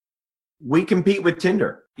we compete with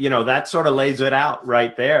Tinder. That sort of lays it out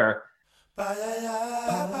right there.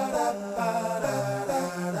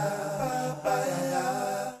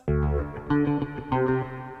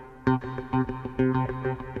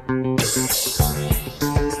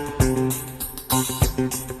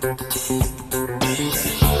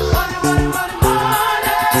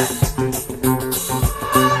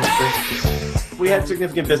 We had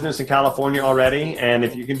significant business in California already, and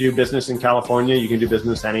if you can do business in California, you can do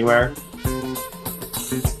business anywhere.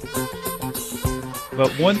 But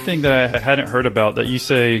one thing that I hadn't heard about that you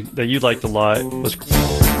say that you liked a lot was...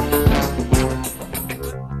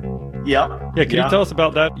 Yep. Yeah, can you tell us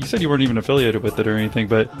about that? You said you weren't even affiliated with it or anything,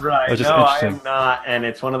 but right. Just no, interesting. I am not, and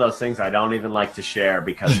it's one of those things I don't even like to share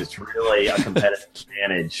because it's really a competitive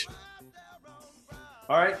advantage.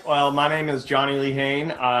 All right. Well, my name is Johnny Lee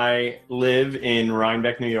Hain. I live in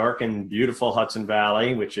Rhinebeck, New York, in beautiful Hudson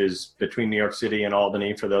Valley, which is between New York City and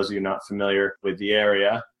Albany, for those of you not familiar with the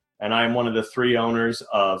area. And I am one of the 3 owners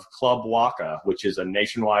of Club Waka, which is a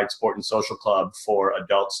nationwide sport and social club for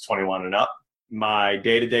adults 21 and up. My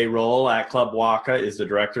day-to-day role at Club Waka is the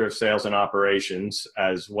Director of Sales and Operations,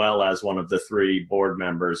 as well as one of the 3 board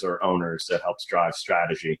members or owners that helps drive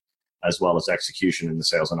strategy, as well as execution in the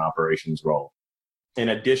sales and operations role. In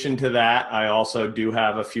addition to that, I also do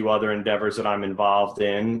have a few other endeavors that I'm involved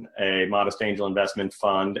in, a modest angel investment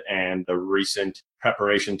fund and the recent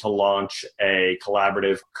preparation to launch a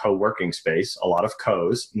collaborative co-working space, a lot of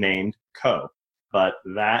co's, named Co. But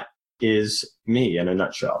that is me in a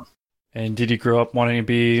nutshell. And did you grow up wanting to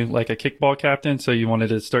be like a kickball captain? So you wanted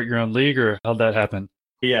to start your own league, or how'd that happen?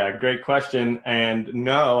 Yeah, great question. And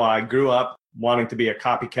no, I grew up wanting to be a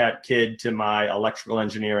copycat kid to my electrical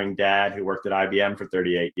engineering dad who worked at IBM for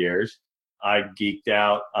 38 years. I geeked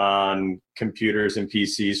out on computers and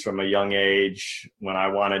PCs from a young age when I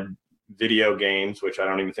wanted video games, which I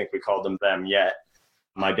don't even think we called them yet.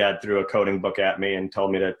 My dad threw a coding book at me and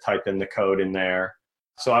told me to type in the code in there.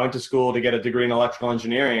 So I went to school to get a degree in electrical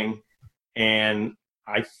engineering. And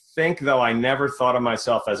I think, though I never thought of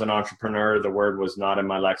myself as an entrepreneur, the word was not in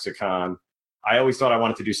my lexicon. I always thought I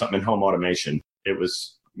wanted to do something in home automation. It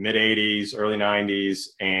was mid-'80s, early '90s,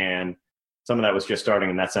 and some of that was just starting,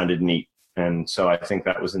 and that sounded neat. And so I think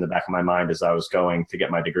that was in the back of my mind as I was going to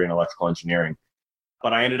get my degree in electrical engineering.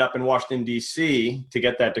 But I ended up in Washington, D.C. to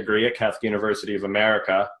get that degree at Catholic University of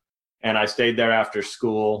America. And I stayed there after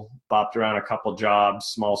school, bopped around a couple jobs,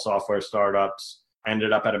 small software startups,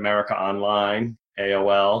 ended up at America Online,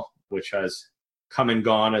 AOL, which has come and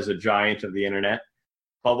gone as a giant of the internet.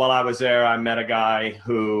 But while I was there, I met a guy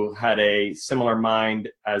who had a similar mind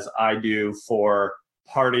as I do for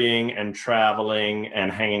partying and traveling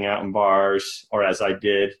and hanging out in bars, or as I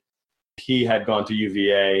did. He had gone to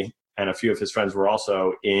UVA, and a few of his friends were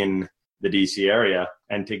also in the DC area.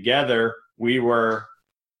 And together, we were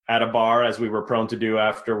at a bar, as we were prone to do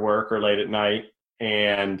after work or late at night,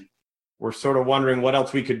 and we're sort of wondering what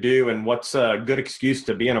else we could do and what's a good excuse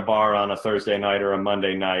to be in a bar on a Thursday night or a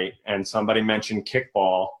Monday night. And somebody mentioned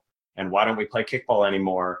kickball, and why don't we play kickball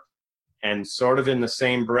anymore? And sort of in the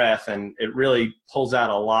same breath, and it really pulls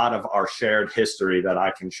out a lot of our shared history that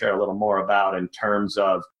I can share a little more about in terms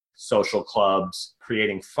of social clubs,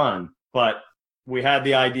 creating fun. But we had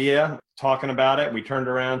the idea, talking about it. We turned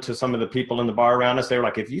around to some of the people in the bar around us. They were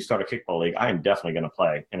like, if you start a kickball league, I am definitely going to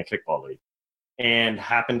play in a kickball league. And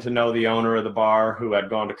happened to know the owner of the bar who had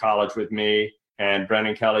gone to college with me. And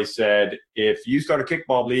Brendan Kelly said, if you start a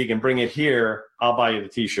kickball league and bring it here, I'll buy you the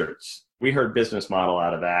t-shirts. We heard business model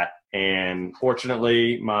out of that. And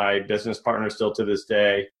fortunately, my business partner still to this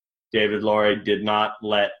day, David Laurie, did not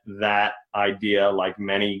let that idea, like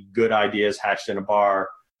many good ideas hatched in a bar,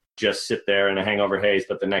 just sit there in a hangover haze.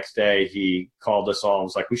 But the next day he called us all and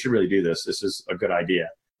was like, we should really do this. This is a good idea.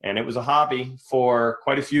 And it was a hobby for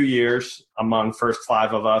quite a few years among first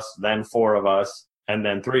 5 of us, then 4 of us, and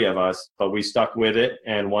then 3 of us. But we stuck with it,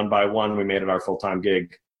 and one by one, we made it our full-time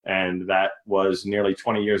gig. And that was nearly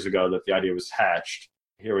 20 years ago that the idea was hatched.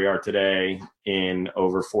 Here we are today in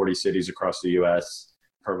over 40 cities across the U.S.,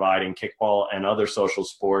 providing kickball and other social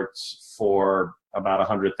sports for about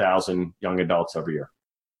 100,000 young adults every year.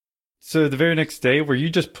 So the very next day, were you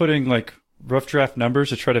just putting like rough draft numbers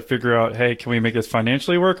to try to figure out, hey, can we make this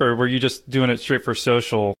financially work? Or were you just doing it straight for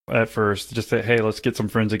social at first? Just say, hey, let's get some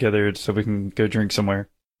friends together so we can go drink somewhere.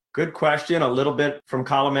 Good question. A little bit from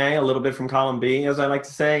column A, a little bit from column B, as I like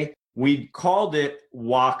to say. We called it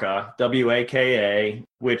WAKA, W-A-K-A,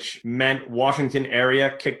 which meant Washington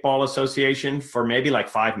Area Kickball Association for maybe like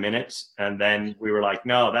 5 minutes. And then we were like,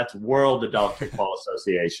 no, that's World Adult Kickball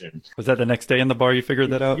Association. Was that the next day in the bar you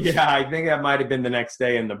figured that out? Yeah, I think that might have been the next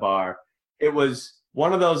day in the bar. It was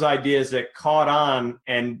one of those ideas that caught on,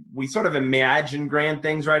 and we sort of imagined grand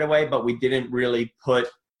things right away, but we didn't really put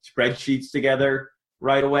spreadsheets together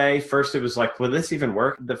right away. First, it was like, will this even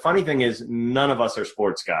work? The funny thing is, none of us are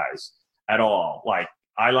sports guys at all. Like,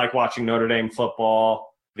 I like watching Notre Dame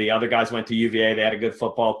football. The other guys went to UVA. They had a good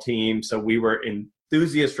football team. So we were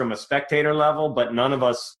enthusiasts from a spectator level, but none of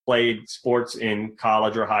us played sports in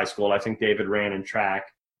college or high school. I think David ran in track.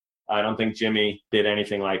 I don't think Jimmy did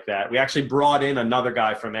anything like that. We actually brought in another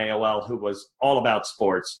guy from AOL who was all about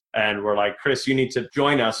sports. And we're like, Chris, you need to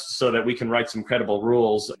join us so that we can write some credible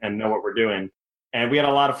rules and know what we're doing. And we had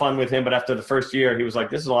a lot of fun with him. But after the first year, he was like,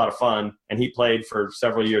 this is a lot of fun. And he played for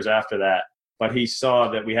several years after that. But he saw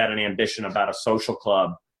that we had an ambition about a social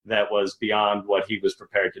club that was beyond what he was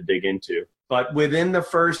prepared to dig into. But within the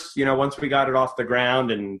first, once we got it off the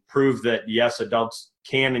ground and proved that, yes, adults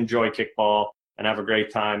can enjoy kickball and have a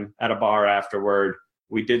great time at a bar afterward,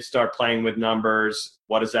 we did start playing with numbers.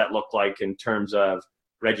 What does that look like in terms of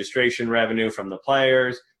registration revenue from the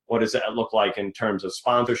players? What does that look like in terms of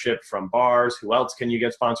sponsorship from bars? Who else can you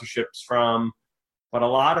get sponsorships from? But a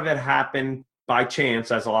lot of it happened by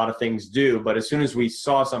chance, as a lot of things do. But as soon as we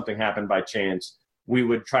saw something happen by chance, we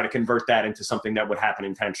would try to convert that into something that would happen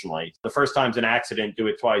intentionally. The first time's an accident, do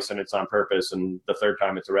it twice, and it's on purpose. And the third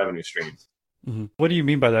time, it's a revenue stream. Mm-hmm. What do you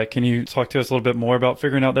mean by that? Can you talk to us a little bit more about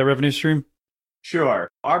figuring out that revenue stream? Sure.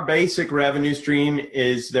 Our basic revenue stream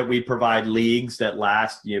is that we provide leagues that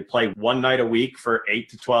last. You play one night a week for 8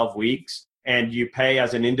 to 12 weeks, and you pay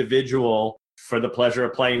as an individual for the pleasure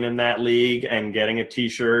of playing in that league and getting a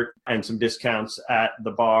T-shirt and some discounts at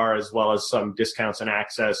the bar, as well as some discounts and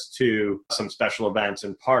access to some special events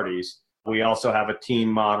and parties. We also have a team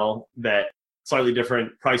model that slightly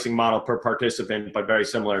different pricing model per participant, but very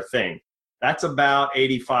similar thing. That's about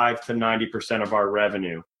 85 to 90% of our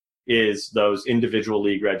revenue is those individual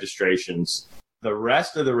league registrations. The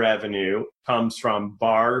rest of the revenue comes from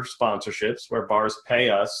bar sponsorships, where bars pay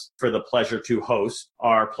us for the pleasure to host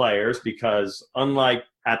our players, because unlike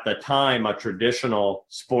at the time a traditional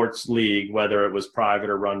sports league, whether it was private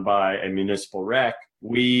or run by a municipal rec,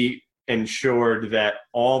 we ensured that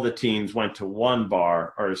all the teams went to one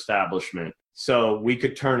bar or establishment. So we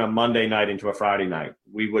could turn a Monday night into a Friday night.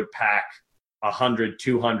 We would pack 100,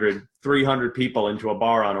 200, 300 people into a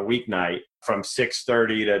bar on a weeknight from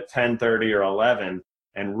 6:30 to 10:30 or 11,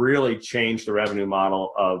 and really change the revenue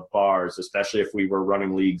model of bars, especially if we were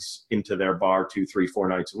running leagues into their bar 2, 3, 4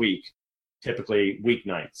 nights a week, typically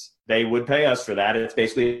weeknights. They would pay us for that. It's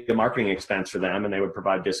basically a marketing expense for them, and they would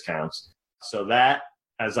provide discounts. So that,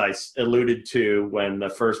 as I alluded to, when the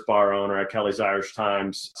first bar owner at Kelly's Irish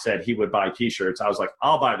Times said he would buy T-shirts, I was like,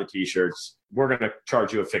 I'll buy the T-shirts. We're going to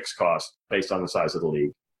charge you a fixed cost based on the size of the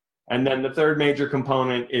league. And then the third major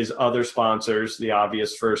component is other sponsors. The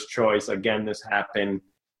obvious first choice, again, this happened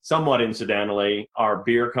somewhat incidentally, are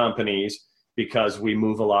beer companies, because we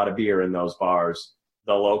move a lot of beer in those bars.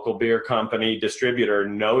 The local beer company distributor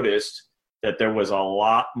noticed that there was a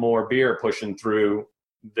lot more beer pushing through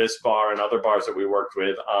this bar and other bars that we worked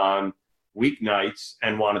with on weeknights,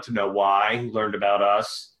 and wanted to know why, learned about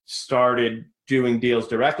us, started doing deals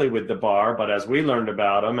directly with the bar. But as we learned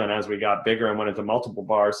about them, and as we got bigger and went into multiple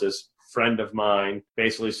bars, this friend of mine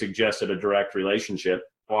basically suggested a direct relationship.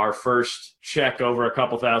 Our first check over a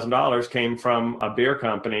couple $1,000s came from a beer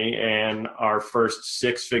company, and our first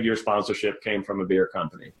 6-figure sponsorship came from a beer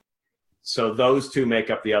company. So those two make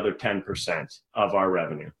up the other 10% of our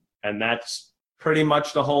revenue. And that's pretty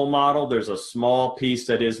much the whole model. There's a small piece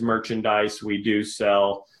that is merchandise. We do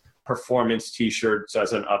sell performance T-shirts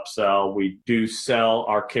as an upsell. We do sell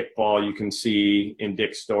our kickball you can see in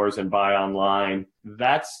Dick's stores and buy online.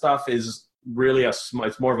 That stuff is really it's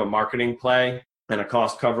more of a marketing play and a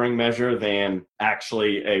cost covering measure than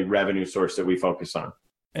actually a revenue source that we focus on.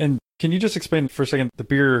 And can you just explain for a second the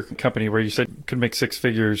beer company where you said you could make 6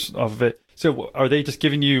 figures off of it? So are they just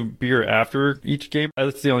giving you beer after each game?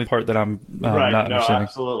 That's the only part that I'm not understanding.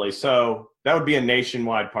 Absolutely. So that would be a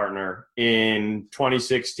nationwide partner. In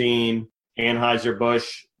 2016,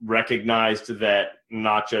 Anheuser-Busch recognized that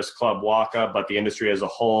not just Club Waka, but the industry as a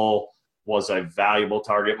whole was a valuable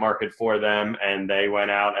target market for them. And they went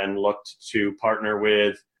out and looked to partner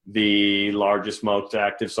with the largest, most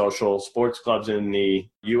active social sports clubs in the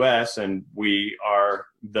U.S. And we are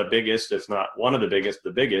the biggest, if not one of the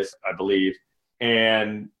biggest, I believe.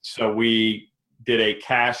 And so we did a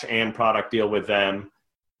cash and product deal with them.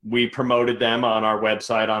 We promoted them on our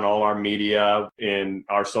website, on all our media, in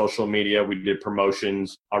our social media. We did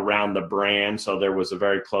promotions around the brand. So there was a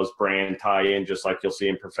very close brand tie-in, just like you'll see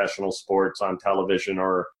in professional sports on television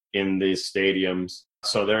or in these stadiums.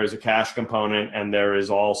 So there is a cash component, and there is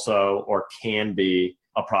also, or can be,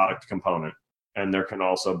 a product component. And there can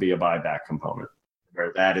also be a buyback component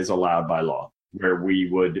where that is allowed by law, where we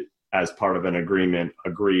would, as part of an agreement,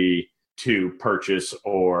 agree to purchase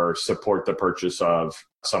or support the purchase of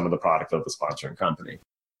some of the product of the sponsoring company.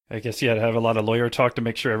 I guess you had to have a lot of lawyer talk to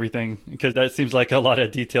make sure everything, because that seems like a lot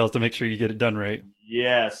of details to make sure you get it done right.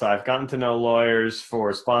 Yes, I've gotten to know lawyers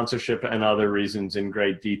for sponsorship and other reasons in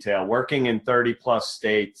great detail. Working in 30 plus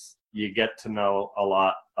states, you get to know a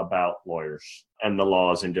lot about lawyers and the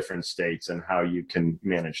laws in different states and how you can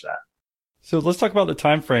manage that. So let's talk about the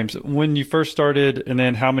time frames. When you first started, and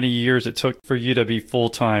then how many years it took for you to be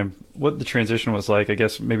full-time, what the transition was like. I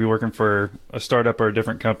guess maybe working for a startup or a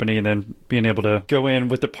different company and then being able to go in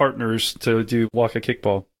with the partners to do Waka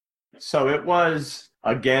Kickball. So it was,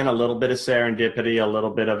 again, a little bit of serendipity, a little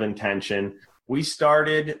bit of intention. We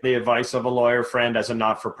started the advice of a lawyer friend as a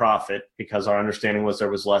not-for-profit because our understanding was there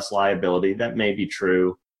was less liability. That may be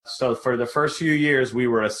true. So for the first few years, we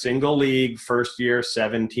were a single league. First year,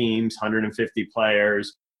 7 teams, 150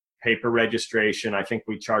 players, paper registration. I think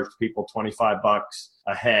we charged people $25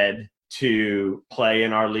 a head to play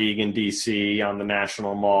in our league in DC on the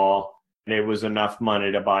National Mall. And it was enough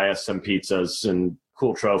money to buy us some pizzas and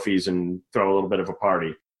cool trophies and throw a little bit of a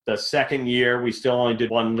party. The second year, we still only did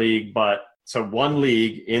one league, so one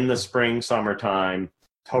league in the spring, summertime,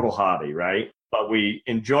 total hobby, right? But we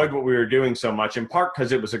enjoyed what we were doing so much, in part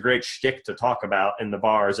because it was a great shtick to talk about in the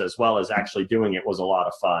bars, as well as actually doing it was a lot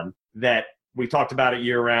of fun, that we talked about it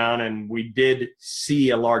year round. And we did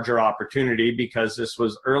see a larger opportunity because this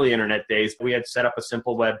was early internet days. We had set up a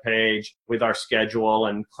simple web page with our schedule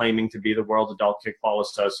and claiming to be the World Adult Kickball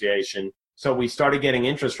Association. So we started getting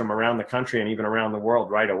interest from around the country and even around the world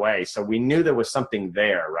right away. So we knew there was something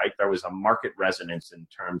there, right? There was a market resonance in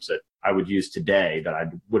terms that I would use today that I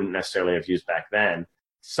wouldn't necessarily have used back then.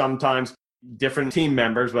 Sometimes different team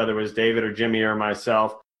members, whether it was David or Jimmy or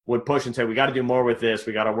myself, would push and say, we got to do more with this.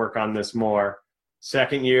 We got to work on this more.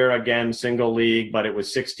 Second year, again, single league, but it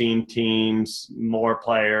was 16 teams, more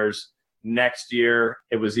players. Next year,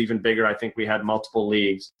 it was even bigger. I think we had multiple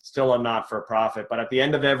leagues, still a not-for-profit. But at the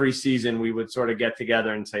end of every season, we would sort of get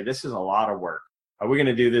together and say, this is a lot of work. Are we going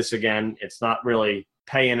to do this again? It's not really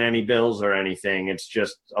paying any bills or anything. It's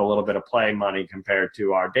just a little bit of play money compared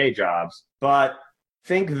to our day jobs. But I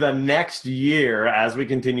think the next year, as we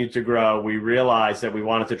continued to grow, we realized that we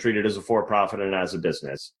wanted to treat it as a for-profit and as a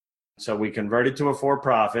business. So we converted to a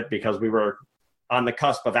for-profit because we were on the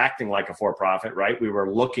cusp of acting like a for-profit, right? We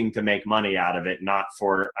were looking to make money out of it, not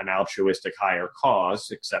for an altruistic higher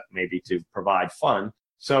cause, except maybe to provide fun.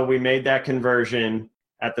 So we made that conversion.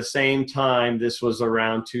 At the same time, this was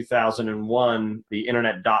around 2001, the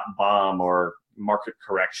internet bomb or market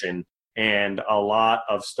correction, and a lot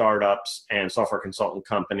of startups and software consultant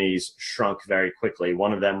companies shrunk very quickly.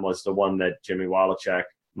 One of them was the one that Jimmy Wallachek,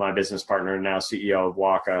 my business partner and now CEO of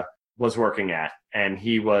Waka, was working at. And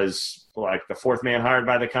he was like the fourth man hired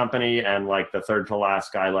by the company and like the third to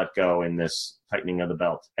last guy let go in this tightening of the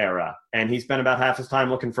belt era. And he spent about half his time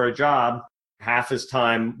looking for a job, half his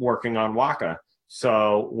time working on Waka.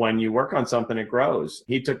 So when you work on something, it grows.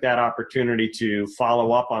 He took that opportunity to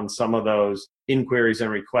follow up on some of those inquiries and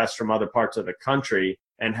requests from other parts of the country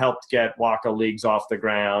and helped get Waka leagues off the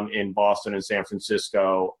ground in Boston and San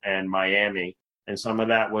Francisco and Miami. And some of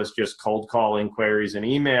that was just cold call inquiries and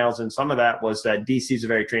emails. And some of that was that DC is a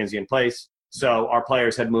very transient place. So our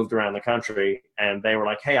players had moved around the country and they were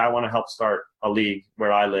like, hey, I want to help start a league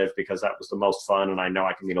where I live because that was the most fun. And I know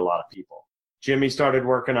I can meet a lot of people. Jimmy started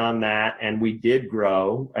working on that and we did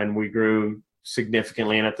grow and we grew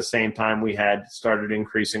significantly. And at the same time, we had started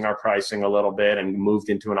increasing our pricing a little bit and moved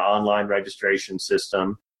into an online registration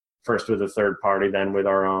system, first with a third party, then with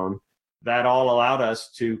our own. That all allowed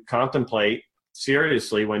us to contemplate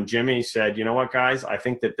seriously when Jimmy said, you know what, guys, I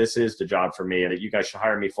think that this is the job for me and that you guys should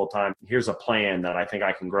hire me full time. Here's a plan that I think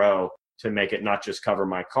I can grow to make it not just cover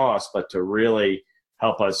my costs, but to really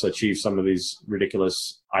help us achieve some of these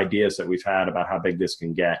ridiculous ideas that we've had about how big this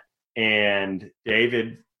can get. And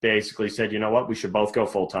David basically said, you know what, we should both go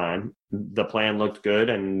full time. The plan looked good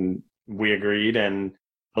and we agreed. And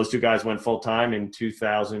those two guys went full time in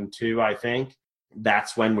 2002, I think.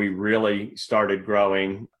 That's when we really started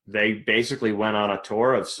growing. They basically went on a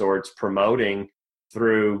tour of sorts, promoting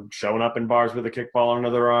through showing up in bars with a kickball under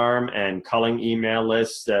their arm and culling email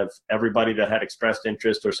lists of everybody that had expressed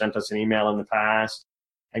interest or sent us an email in the past,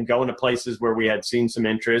 and going to places where we had seen some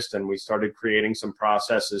interest. And we started creating some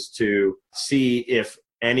processes to see if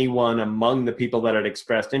anyone among the people that had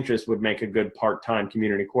expressed interest would make a good part-time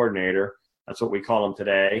community coordinator. That's what we call them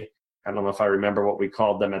today. I don't know if I remember what we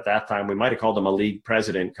called them at that time. We might have called them a league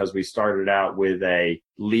president because we started out with a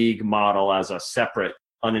league model as a separate,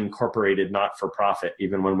 unincorporated, not-for-profit,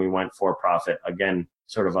 even when we went for-profit. Again,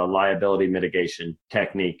 sort of a liability mitigation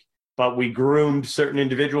technique. But we groomed certain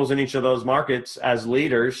individuals in each of those markets as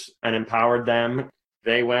leaders and empowered them.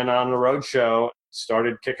 They went on the roadshow,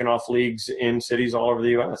 started kicking off leagues in cities all over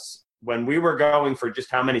the U.S. When we were going for just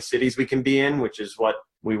how many cities we can be in, which is what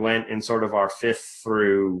we went in sort of our 5th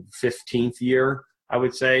through 15th year, I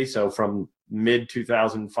would say. So from mid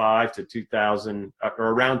 2005 to 2000, or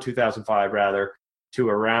around 2005 rather, to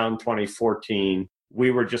around 2014,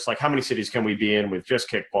 we were just like, how many cities can we be in with just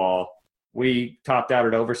kickball? We topped out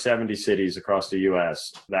at over 70 cities across the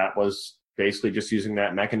U.S. That was basically just using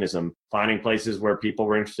that mechanism, finding places where people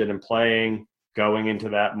were interested in playing, going into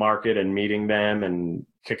that market and meeting them and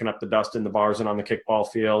kicking up the dust in the bars and on the kickball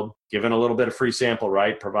field, giving a little bit of free sample,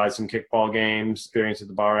 right? Provide some kickball games, experience at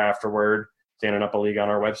the bar afterward, standing up a league on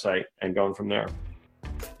our website and going from there.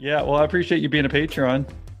 Yeah, well, I appreciate you being a patron.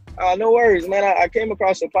 No worries, man. I came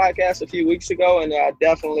across a podcast a few weeks ago, and I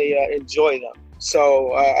definitely enjoy them.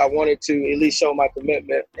 So I wanted to at least show my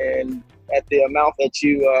commitment, and at the amount that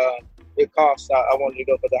it costs, I wanted to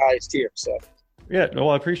go for the highest tier. So yeah, well,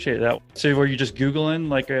 I appreciate that. So were you just Googling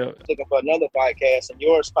looking for another podcast, and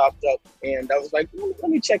yours popped up, and I was like,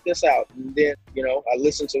 let me check this out. And then, I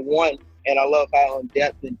listened to one, and I love how in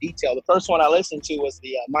depth and detail. The first one I listened to was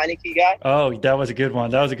the Meineke guy. Oh, that was a good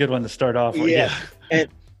one. That was a good one to start off with. Yeah.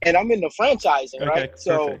 And I'm in the franchising, right? Okay,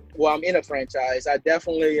 so, perfect. Well, I'm in a franchise. I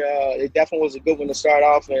definitely, it definitely was a good one to start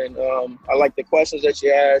off. And I like the questions that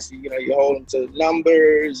you asked. You hold them to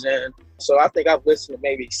numbers. And so I think I've listened to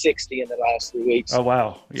maybe 60 in the last 3 weeks. Oh,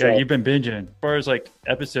 wow. Yeah, you've been binging. As far as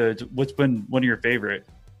episodes, what's been one of your favorite?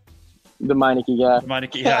 The Meineke guy.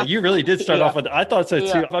 Meineke, yeah, you really did start off with. I thought so too.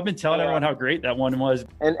 Yeah. I've been telling everyone how great that one was.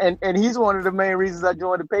 And he's one of the main reasons I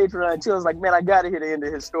joined the Patreon too. I was like, man, I got to hear the end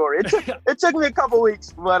of his story. It took me a couple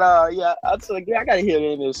weeks, but yeah, I was like, I got to hear the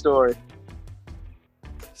end of his story.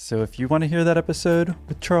 So if you want to hear that episode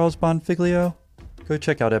with Charles Bonfiglio, go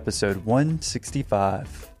check out episode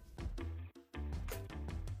 165.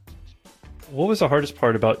 What was the hardest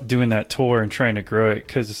part about doing that tour and trying to grow it?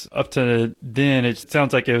 Because up to then, it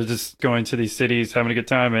sounds like it was just going to these cities, having a good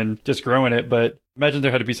time, and just growing it. But imagine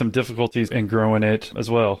there had to be some difficulties in growing it as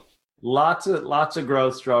well. Lots of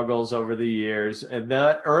growth struggles over the years. And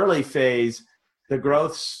that early phase, the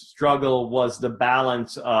growth struggle was the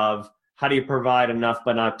balance of how do you provide enough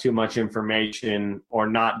but not too much information, or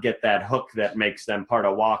not get that hook that makes them part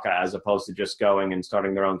of WACA, as opposed to just going and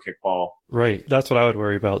starting their own kickball. Right. That's what I would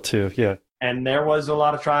worry about too. Yeah. And there was a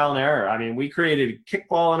lot of trial and error. I mean, we created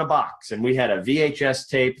Kickball in a Box, and we had a VHS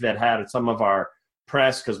tape that had some of our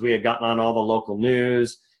press because we had gotten on all the local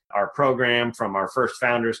news, our program from our first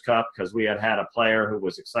Founders Cup because we had a player who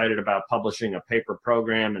was excited about publishing a paper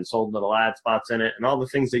program and sold little ad spots in it, and all the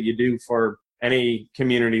things that you do for any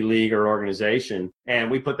community league or organization. And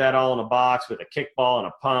we put that all in a box with a kickball and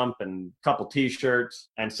a pump and a couple T-shirts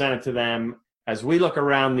and sent it to them. As we look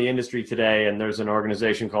around the industry today, and there's an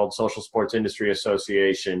organization called Social Sports Industry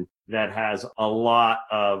Association that has a lot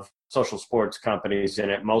of social sports companies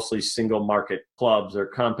in it, mostly single market clubs or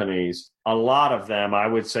companies. A lot of them, I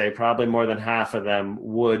would say probably more than half of them,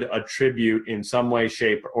 would attribute in some way,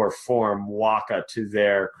 shape, or form WACA to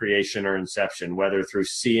their creation or inception, whether through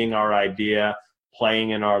seeing our idea,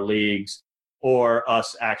 playing in our leagues, or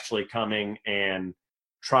us actually coming and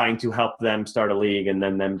trying to help them start a league, and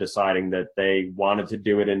then them deciding that they wanted to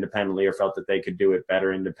do it independently or felt that they could do it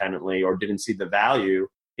better independently, or didn't see the value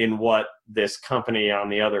in what this company on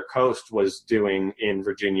the other coast was doing in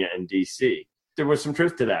Virginia and DC. There was some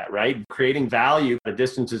truth to that, right? Creating value at a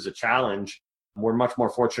distance is a challenge. We're much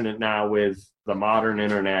more fortunate now with the modern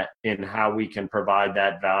internet in how we can provide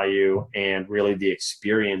that value, and really the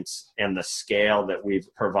experience and the scale that we've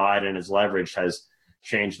provided and has leveraged has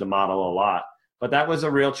changed the model a lot. But that was a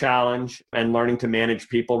real challenge, and learning to manage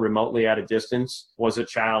people remotely at a distance was a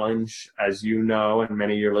challenge. As you know, and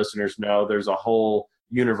many of your listeners know, there's a whole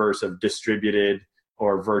universe of distributed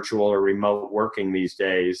or virtual or remote working these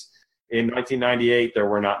days. In 1998, there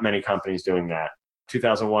were not many companies doing that.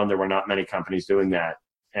 2001, there were not many companies doing that.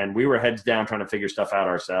 And we were heads down trying to figure stuff out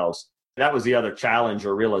ourselves. That was the other challenge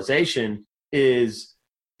or realization, is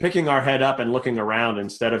picking our head up and looking around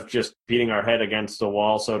instead of just beating our head against the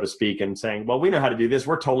wall, so to speak, and saying, well, we know how to do this.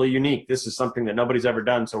 We're totally unique. This is something that nobody's ever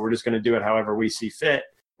done, so we're just going to do it however we see fit.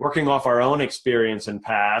 Working off our own experience and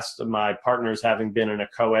past, my partners having been in a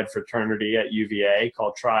co-ed fraternity at UVA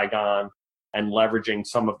called Trigon, and leveraging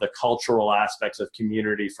some of the cultural aspects of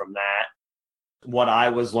community from that. What I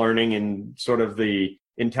was learning in sort of the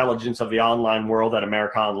intelligence of the online world at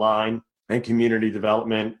America Online and community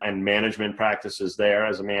development and management practices there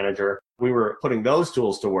as a manager. We were putting those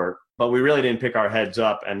tools to work, but we really didn't pick our heads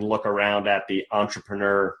up and look around at the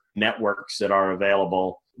entrepreneur networks that are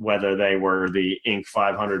available, whether they were the Inc.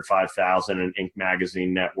 500, 5000 and Inc.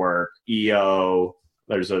 Magazine Network, EO.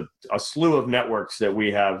 There's a slew of networks that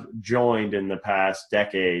we have joined in the past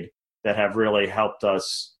decade that have really helped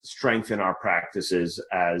us strengthen our practices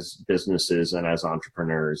as businesses and as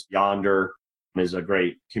entrepreneurs. Yonder is a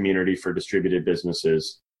great community for distributed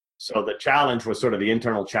businesses. So the challenge was sort of the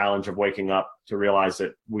internal challenge of waking up to realize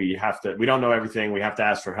that we don't know everything. We have to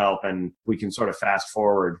ask for help, and we can sort of fast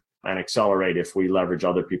forward and accelerate if we leverage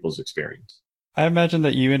other people's experience. I imagine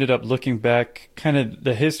that you ended up looking back kind of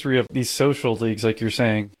the history of these social leagues, like you're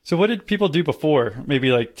saying. So what did people do before?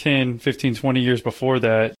 Maybe like 10, 15, 20 years before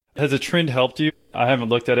that? Has a trend helped you? I haven't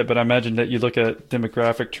looked at it, but I imagine that you look at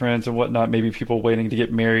demographic trends and whatnot, maybe people waiting to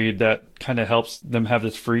get married, that kind of helps them have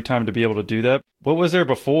this free time to be able to do that. What was there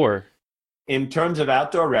before? In terms of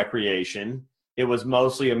outdoor recreation, it was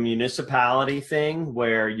mostly a municipality thing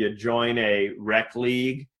where you join a rec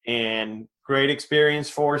league, and great experience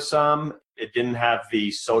for some. It didn't have the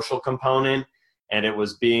social component, and it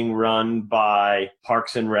was being run by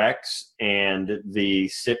Parks and Recs, and the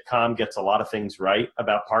sitcom gets a lot of things right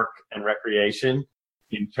about park and recreation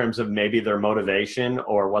in terms of maybe their motivation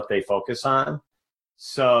or what they focus on.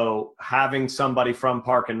 So having somebody from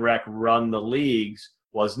Park and Rec run the leagues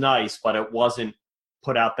was nice, but it wasn't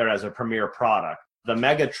put out there as a premier product. The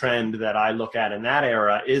mega trend that I look at in that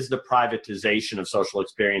era is the privatization of social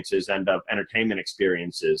experiences and of entertainment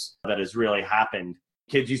experiences that has really happened.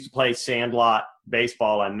 Kids used to play sandlot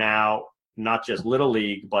baseball, and now not just Little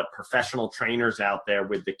League, but professional trainers out there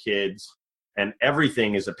with the kids, and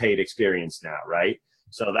everything is a paid experience now, right?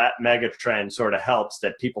 So that mega trend sort of helps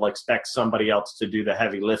that people expect somebody else to do the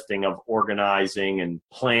heavy lifting of organizing and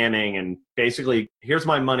planning and basically, here's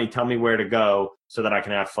my money, tell me where to go so that I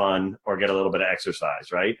can have fun or get a little bit of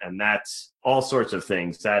exercise, right? And that's all sorts of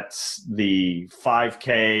things. That's the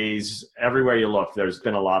 5Ks, everywhere you look, there's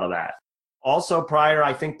been a lot of that. Also prior,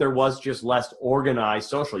 I think there was just less organized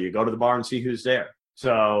social. You go to the bar and see who's there.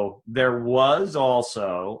 So there was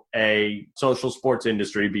also a social sports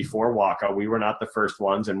industry before WACA. We were not the first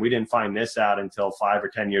ones, and we didn't find this out until 5 or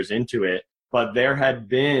 10 years into it. But there had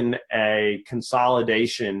been a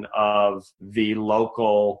consolidation of the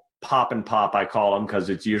local pop and pop, I call them, because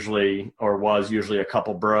it's usually or was usually a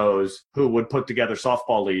couple bros who would put together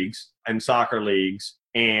softball leagues and soccer leagues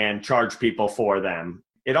and charge people for them.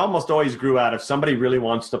 It almost always grew out of somebody really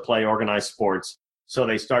wants to play organized sports. So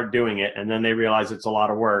they start doing it, and then they realize it's a lot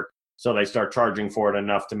of work. So they start charging for it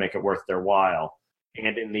enough to make it worth their while.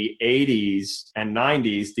 And in the 80s and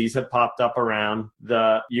 90s, these had popped up around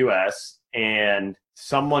the US, and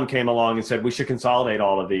someone came along and said, we should consolidate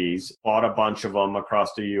all of these, bought a bunch of them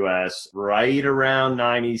across the US. Right around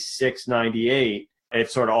 96, 98, it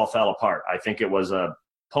sort of all fell apart. I think it was a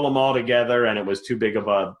pull them all together, and it was too big of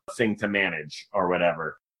a thing to manage or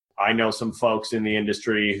whatever. I know some folks in the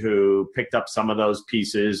industry who picked up some of those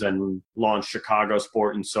pieces and launched Chicago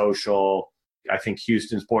Sport and Social. I think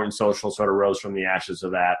Houston Sport and Social sort of rose from the ashes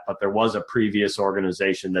of that. But there was a previous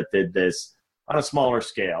organization that did this on a smaller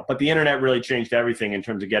scale. But the internet really changed everything in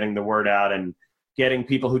terms of getting the word out and getting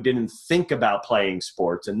people who didn't think about playing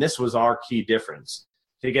sports. And this was our key difference,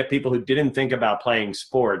 to get people who didn't think about playing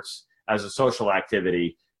sports as a social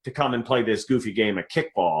activity to come and play this goofy game of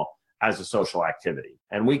kickball as a social activity.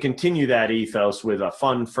 And we continue that ethos with a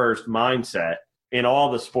fun first mindset in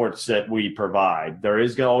all the sports that we provide. There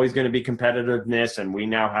is always going to be competitiveness, and we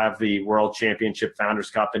now have the World Championship Founders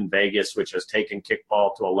Cup in Vegas, which has taken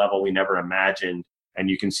kickball to a level we never imagined. And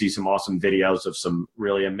you can see some awesome videos of some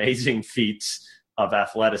really amazing feats of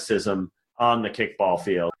athleticism on the kickball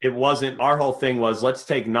field. Our whole thing was, let's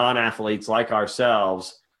take non-athletes like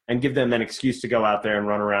ourselves and give them an excuse to go out there and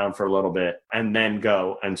run around for a little bit and then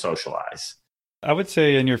go and socialize. I would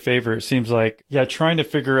say in your favor, it seems like, trying to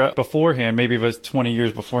figure out beforehand, maybe it was 20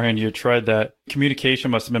 years beforehand, you tried that.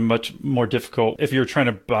 Communication must have been much more difficult. If you're trying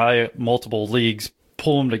to buy multiple leagues,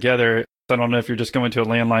 pull them together. I don't know if you're just going to a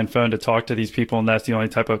landline phone to talk to these people, and that's the only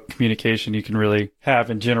type of communication you can really have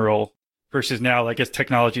in general. Versus now, I guess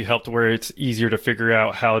technology helped where it's easier to figure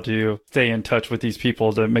out how to stay in touch with these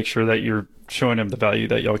people to make sure that you're showing them the value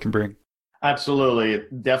that y'all can bring. Absolutely.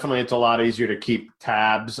 Definitely, it's a lot easier to keep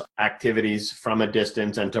tabs, activities from a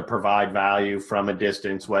distance, and to provide value from a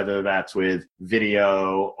distance, whether that's with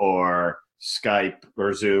video or Skype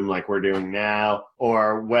or Zoom like we're doing now,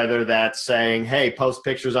 or whether that's saying, hey, post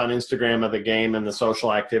pictures on Instagram of the game and the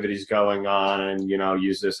social activities going on and,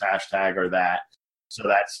 use this hashtag or that. So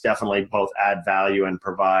that's definitely both add value and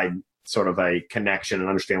provide sort of a connection and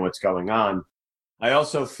understand what's going on. I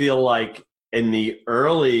also feel like in the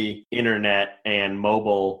early internet and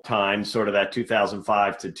mobile time, sort of that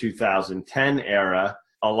 2005 to 2010 era,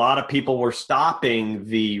 a lot of people were stopping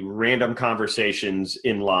the random conversations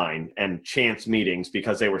in line and chance meetings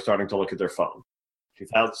because they were starting to look at their phone.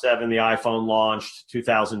 2007, the iPhone launched.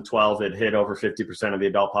 2012, it hit over 50% of the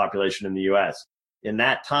adult population in the US. In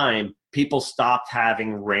that time, people stopped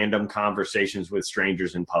having random conversations with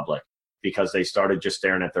strangers in public because they started just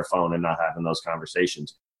staring at their phone and not having those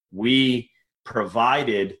conversations. We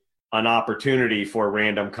provided an opportunity for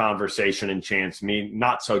random conversation and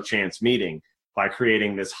not so chance meeting by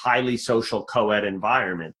creating this highly social co-ed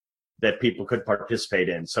environment that people could participate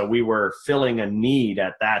in. So we were filling a need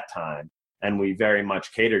at that time, and we very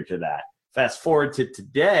much catered to that. Fast forward to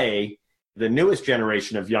today, the newest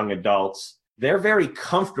generation of young adults, they're very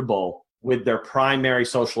comfortable with their primary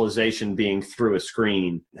socialization being through a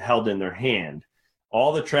screen held in their hand.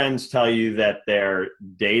 All the trends tell you that they're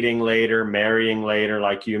dating later, marrying later,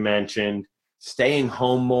 like you mentioned, staying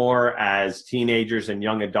home more as teenagers and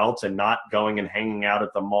young adults and not going and hanging out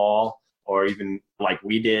at the mall or even like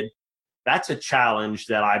we did. That's a challenge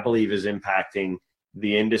that I believe is impacting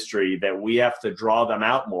the industry, that we have to draw them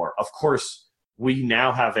out more. Of course, we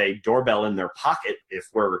now have a doorbell in their pocket. If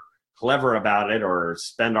we're clever about it or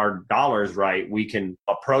spend our dollars right, we can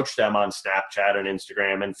approach them on Snapchat and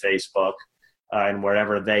Instagram and Facebook and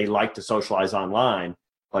wherever they like to socialize online.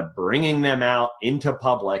 But bringing them out into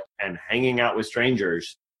public and hanging out with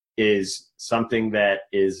strangers is something that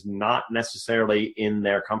is not necessarily in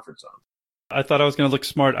their comfort zone. I thought I was going to look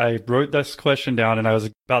smart. I wrote this question down and I was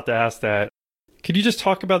about to ask that. Could you just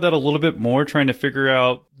talk about that a little bit more, trying to figure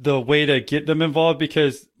out the way to get them involved?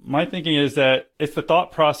 Because my thinking is that it's the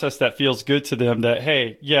thought process that feels good to them that,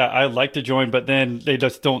 hey, yeah, I'd like to join, but then they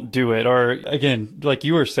just don't do it. Or again, like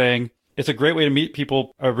you were saying, it's a great way to meet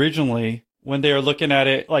people originally when they are looking at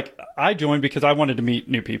it. Like I joined because I wanted to meet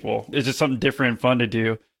new people. It's just something different and fun to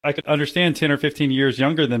do. I could understand 10 or 15 years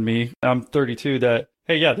younger than me. I'm 32 that,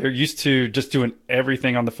 hey, yeah, they're used to just doing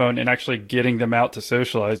everything on the phone and actually getting them out to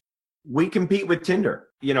socialize. We compete with Tinder.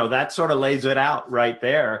 That sort of lays it out right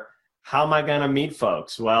there. How am I going to meet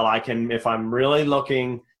folks? Well, I can, if I'm really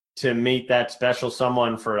looking to meet that special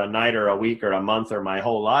someone for a night or a week or a month or my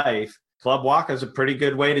whole life, Club Walk is a pretty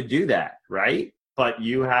good way to do that, right? But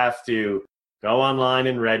you have to go online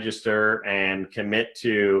and register and commit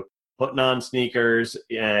to putting on sneakers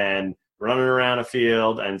and running around a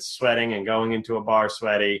field and sweating and going into a bar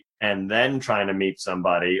sweaty and then trying to meet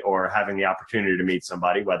somebody or having the opportunity to meet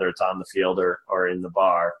somebody, whether it's on the field or in the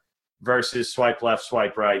bar, versus swipe left,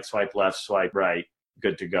 swipe right, swipe left, swipe right,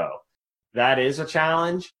 good to go. That is a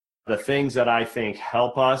challenge. The things that I think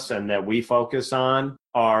help us and that we focus on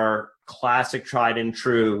are classic tried and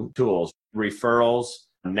true tools, referrals,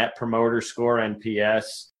 Net Promoter Score,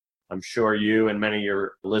 NPS. I'm sure you and many of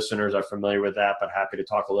your listeners are familiar with that, but happy to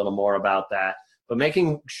talk a little more about that. But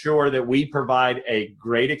making sure that we provide a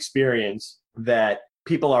great experience that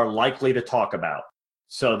people are likely to talk about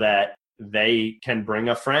so that they can bring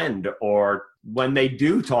a friend, or when they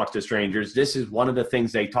do talk to strangers, this is one of the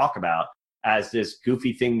things they talk about as this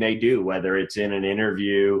goofy thing they do, whether it's in an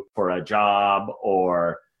interview for a job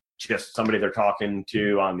or just somebody they're talking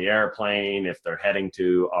to on the airplane. If they're heading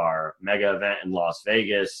to our mega event in Las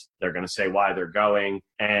Vegas, they're going to say why they're going,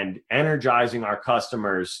 and energizing our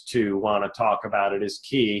customers to want to talk about it is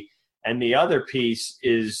key. And the other piece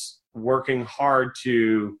is working hard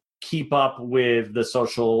to keep up with the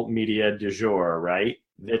social media du jour, right?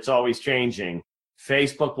 It's always changing.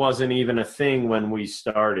 Facebook wasn't even a thing when we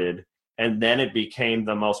started, and then it became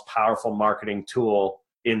the most powerful marketing tool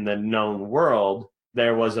in the known world.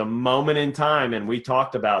 There was a moment in time, and we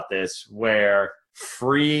talked about this, where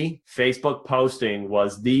free Facebook posting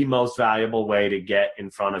was the most valuable way to get in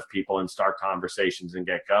front of people and start conversations and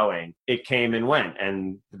get going. It came and went.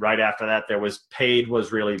 And right after that, there was paid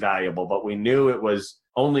was really valuable, but we knew it was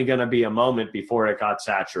only going to be a moment before it got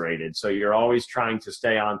saturated. So you're always trying to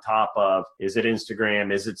stay on top of, is it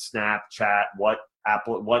Instagram? Is it Snapchat?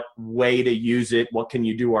 What way to use it? What can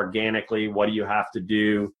you do organically? What do you have to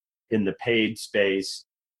do in the paid space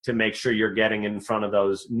to make sure you're getting in front of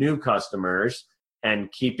those new customers and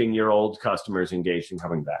keeping your old customers engaged and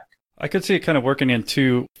coming back? I could see it kind of working in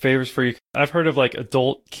two favors for you. I've heard of like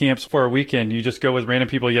adult camps for a weekend. You just go with random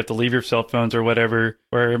people. You have to leave your cell phones or whatever,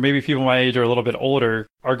 where maybe people my age or a little bit older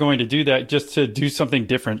are going to do that just to do something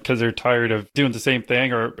different because they're tired of doing the same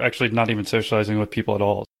thing or actually not even socializing with people at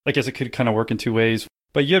all. I guess it could kind of work in two ways.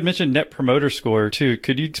 But you had mentioned Net Promoter Score too.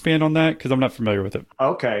 Could you expand on that? Because I'm not familiar with it.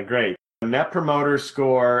 Okay, great. Net Promoter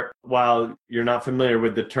Score, while you're not familiar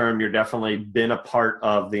with the term, you're definitely been a part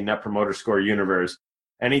of the Net Promoter Score universe.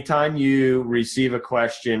 Anytime you receive a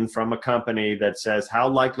question from a company that says, how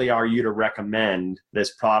likely are you to recommend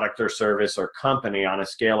this product or service or company on a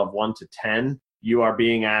scale of 1 to 10, you are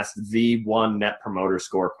being asked the one Net Promoter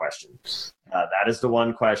Score question. That is the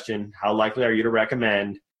one question. How likely are you to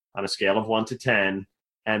recommend on a scale of 1 to 10?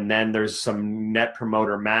 And then there's some Net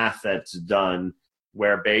Promoter math that's done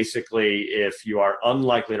where basically if you are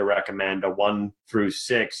unlikely to recommend a 1 through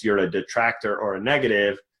 6, you're a detractor or a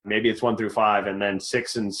negative. Maybe it's 1 through 5, and then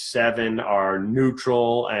 6 and 7 are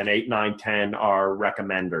neutral, and 8, 9, 10 are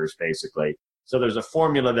recommenders, basically. So there's a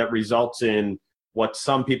formula that results in what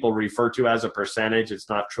some people refer to as a percentage. It's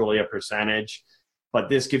not truly a percentage, but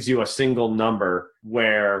this gives you a single number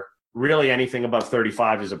where really anything above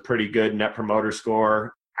 35 is a pretty good Net Promoter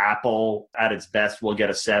Score. Apple, at its best, will get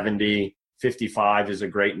a 70. 55 is a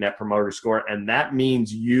great Net Promoter Score, and that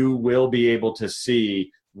means you will be able to see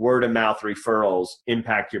word-of-mouth referrals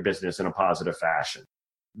impact your business in a positive fashion.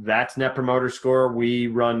 That's Net Promoter Score. We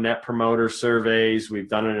run Net Promoter surveys. We've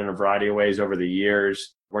done it in a variety of ways over the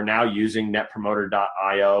years. We're now using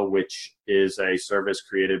netpromoter.io, which is a service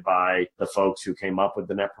created by the folks who came up with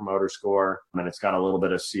the Net Promoter Score. And it's got a little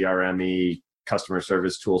bit of CRM-y customer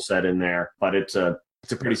service tool set in there, but it's a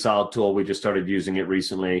pretty solid tool. We just started using it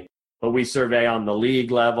recently. But we survey on the league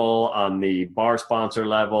level, on the bar sponsor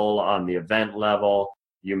level, on the event level.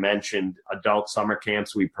 You mentioned adult summer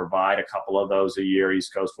camps. We provide a couple of those a year,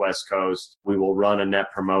 East Coast, West Coast. We will run a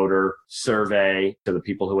Net Promoter survey to the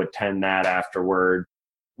people who attend that afterward.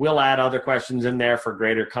 We'll add other questions in there for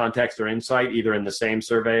greater context or insight, either in the same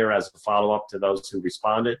survey or as a follow-up to those who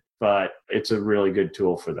responded. But it's a really good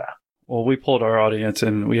tool for that. Well, we polled our audience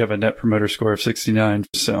and we have a Net Promoter Score of 69.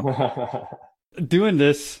 So doing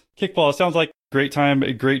this kickball sounds like a great time,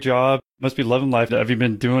 a great job. Must be loving life. Have you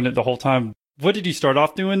been doing it the whole time? What did you start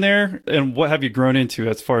off doing there, and what have you grown into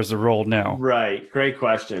as far as the role now? Right. Great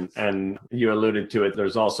question. And you alluded to it.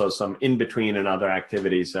 There's also some in-between and other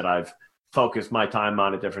activities that I've focused my time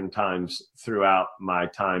on at different times throughout my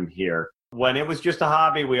time here. When it was just a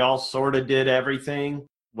hobby, we all sort of did everything.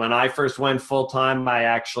 When I first went full-time, I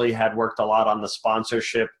actually had worked a lot on the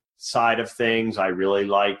sponsorship side of things. I really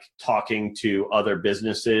like talking to other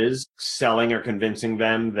businesses, selling or convincing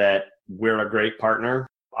them that we're a great partner.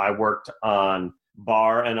 I worked on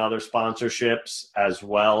bar and other sponsorships as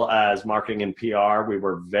well as marketing and PR. We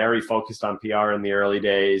were very focused on PR in the early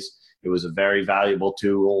days. It was a very valuable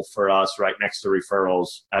tool for us right next to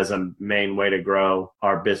referrals as a main way to grow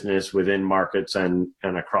our business within markets and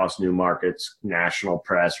across new markets, national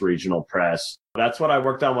press, regional press. That's what I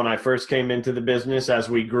worked on when I first came into the business. As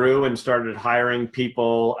we grew and started hiring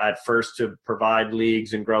people at first to provide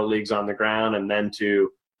leagues and grow leagues on the ground, and then to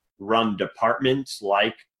run departments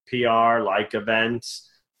like PR, like events,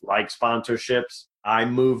 like sponsorships, I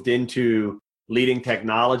moved into leading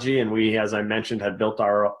technology. And we, as I mentioned, had built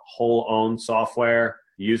our whole own software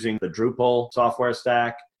using the Drupal software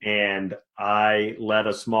stack. And I led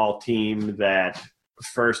a small team that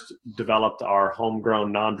first developed our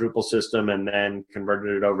homegrown non-Drupal system and then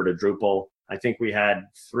converted it over to Drupal. I think we had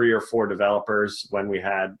 3 or 4 developers when we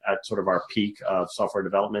had at sort of our peak of software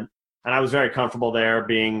development. And I was very comfortable there,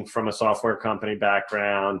 being from a software company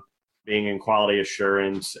background, being in quality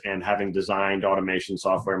assurance, and having designed automation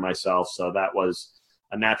software myself. So that was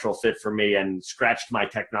a natural fit for me and scratched my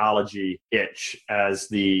technology itch as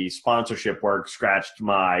the sponsorship work scratched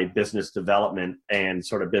my business development and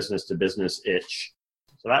sort of business to business itch.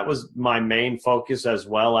 So that was my main focus, as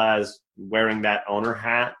well as wearing that owner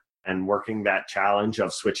hat and working that challenge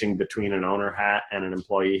of switching between an owner hat and an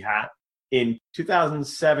employee hat. In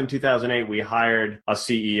 2007, 2008, we hired a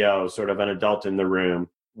CEO, sort of an adult in the room.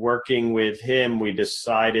 Working with him, we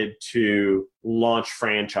decided to launch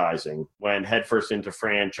franchising. Went headfirst into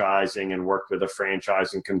franchising and worked with a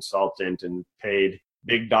franchising consultant and paid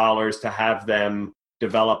big dollars to have them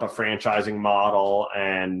develop a franchising model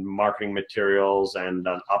and marketing materials and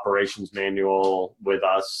an operations manual with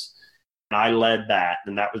us. And I led that,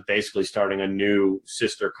 and that was basically starting a new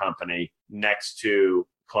sister company next to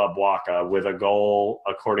Club Waka with a goal,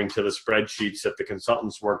 according to the spreadsheets that the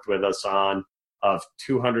consultants worked with us on, of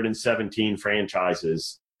 217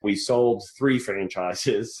 franchises. We sold 3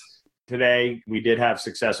 franchises. Today, we did have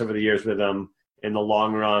success over the years with them. In the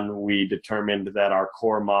long run, we determined that our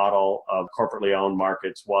core model of corporately owned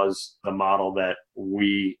markets was the model that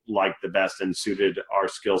we liked the best and suited our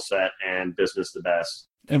skill set and business the best.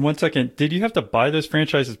 And 1 second, did you have to buy those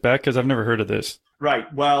franchises back? Because I've never heard of this.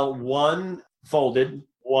 Right. Well, 1 folded.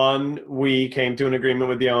 1, we came to an agreement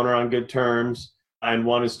with the owner on good terms. and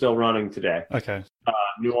one is still running today. Okay.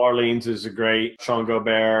 New Orleans is a great. Sean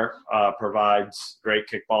Gobert provides great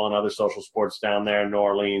kickball and other social sports down there in New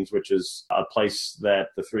Orleans, which is a place that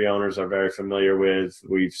the three owners are very familiar with.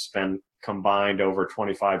 We've spent combined over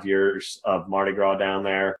 25 years of Mardi Gras down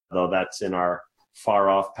there, though that's in our far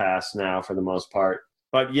off past now for the most part.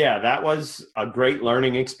 But yeah, that was a great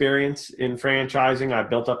learning experience in franchising. I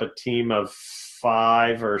built up a team of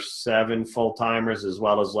 5 or 7 full-timers, as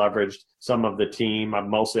well as leveraged some of the team.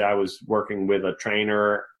 Mostly I was working with a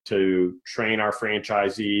trainer to train our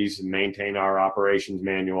franchisees and maintain our operations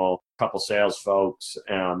manual, a couple sales folks,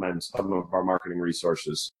 and some of our marketing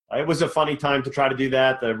resources. It was a funny time to try to do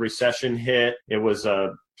that. The recession hit. It was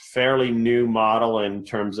a fairly new model in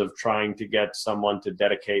terms of trying to get someone to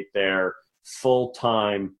dedicate their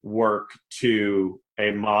full-time work to a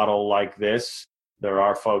model like this. There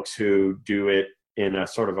are folks who do it in a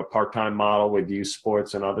sort of a part-time model with youth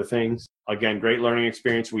sports and other things. Again, great learning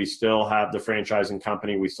experience. We still have the franchising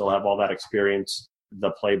company. We still have all that experience,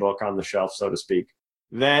 the playbook on the shelf, so to speak.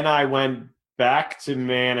 Then I went back to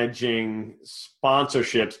managing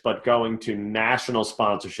sponsorships, but going to national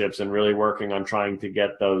sponsorships and really working on trying to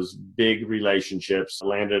get those big relationships.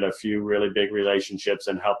 Landed a few really big relationships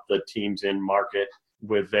and helped the teams in market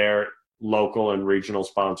with their local and regional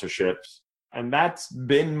sponsorships. And that's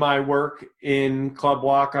been my work in Club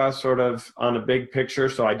Waka, sort of on a big picture.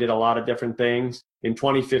 So I did a lot of different things. In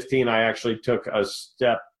 2015, I actually took a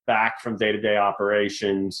step back from day-to-day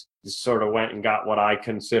operations, sort of went and got what I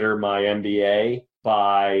consider my MBA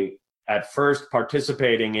by at first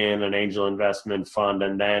participating in an angel investment fund.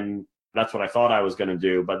 And then that's what I thought I was going to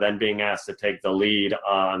do. But then being asked to take the lead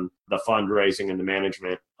on the fundraising and the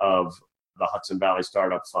management of the Hudson Valley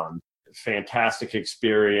Startup Fund. Fantastic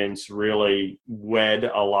experience, really wed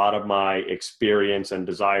a lot of my experience and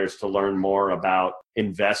desires to learn more about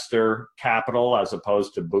investor capital as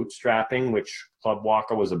opposed to bootstrapping, which Club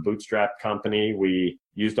Waka was a bootstrap company. We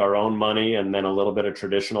used our own money and then a little bit of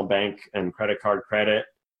traditional bank and credit card credit,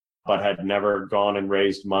 but had never gone and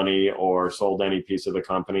raised money or sold any piece of the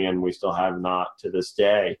company, and we still have not to this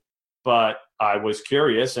day. But I was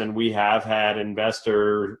curious, and we have had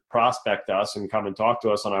investor prospect us and come and talk to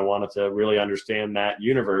us, and I wanted to really understand that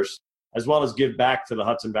universe, as well as give back to the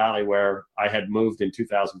Hudson Valley, where I had moved in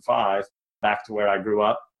 2005, back to where I grew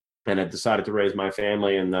up, and had decided to raise my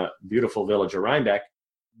family in the beautiful village of Rhinebeck.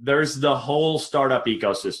 There's the whole startup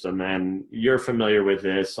ecosystem, and you're familiar with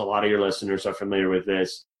this. A lot of your listeners are familiar with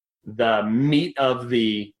this. The meat of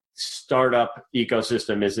the startup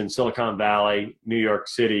ecosystem is in Silicon Valley, New York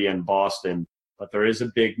City, and Boston. But there is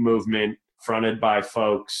a big movement fronted by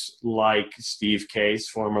folks like Steve Case,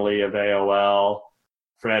 formerly of AOL,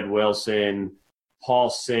 Fred Wilson, Paul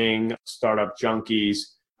Singh, Startup Junkies,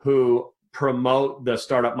 who promote the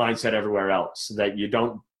startup mindset everywhere else, that you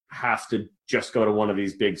don't have to just go to one of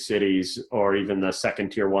these big cities or even the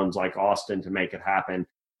second tier ones like Austin to make it happen.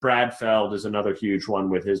 Brad Feld is another huge one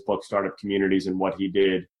with his book, Startup Communities, and what he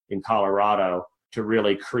did in Colorado to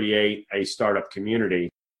really create a startup community.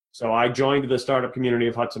 So I joined the startup community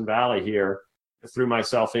of Hudson Valley here, threw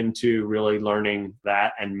myself into really learning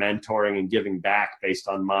that and mentoring and giving back based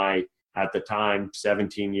on my, at the time,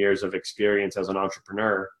 17 years of experience as an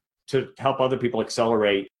entrepreneur to help other people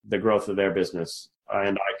accelerate the growth of their business.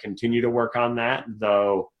 And I continue to work on that,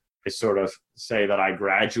 though I sort of say that I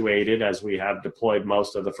graduated as we have deployed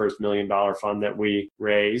most of the first $1 million fund that we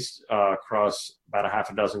raised across about a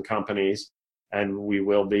half a dozen companies, and we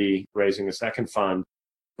will be raising a second fund.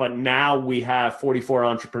 But now we have 44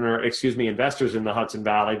 investors in the Hudson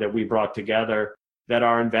Valley that we brought together that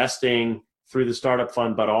are investing through the startup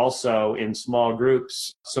fund, but also in small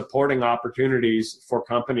groups, supporting opportunities for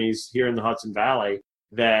companies here in the Hudson Valley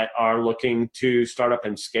that are looking to start up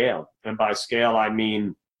and scale. And by scale, I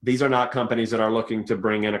mean, these are not companies that are looking to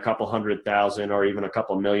bring in a couple $100,000 or even a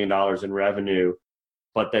couple $1 million in revenue,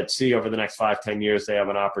 but that see over the next 5-10 years, they have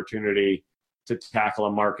an opportunity to tackle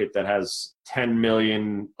a market that has 10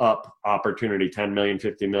 million up opportunity, 10 million,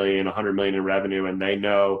 50 million, 100 million in revenue. And they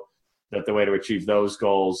know that the way to achieve those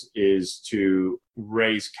goals is to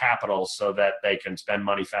raise capital so that they can spend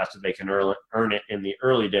money faster, they can earn it in the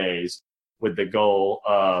early days, with the goal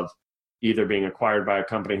of either being acquired by a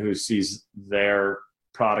company who sees their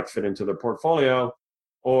product fit into their portfolio,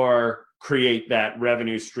 or create that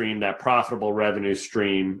revenue stream, that profitable revenue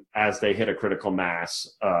stream as they hit a critical mass,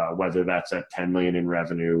 whether that's at 10 million in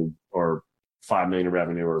revenue or 5 million in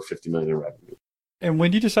revenue or 50 million in revenue. And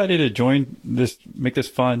when you decided to join this, make this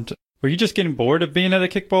fund, were you just getting bored of being at a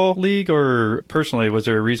kickball league, or personally, was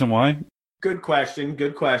there a reason why? Good question.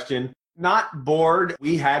 Not bored.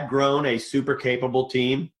 We had grown a super capable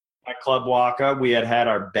team. At Club Waka, we had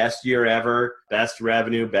our best year ever, best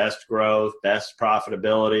revenue, best growth, best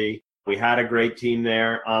profitability. We had a great team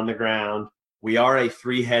there on the ground. We are a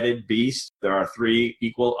three-headed beast. There are three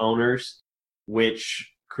equal owners, which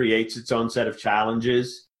creates its own set of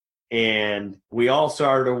challenges. And we all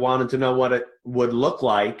started wanting to know what it would look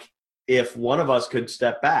like if one of us could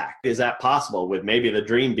step back. Is that possible? With maybe the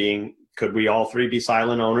dream being, could we all three be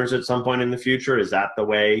silent owners at some point in the future? Is that the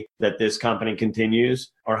way that this company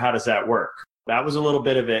continues? Or how does that work? That was a little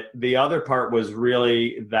bit of it. The other part was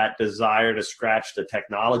really that desire to scratch the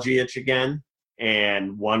technology itch again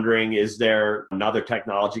and wondering, is there another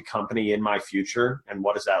technology company in my future? And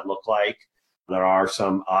what does that look like? There are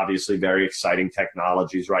some obviously very exciting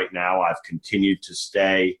technologies right now. I've continued to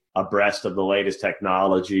stay abreast of the latest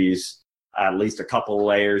technologies, at least a couple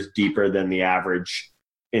layers deeper than the average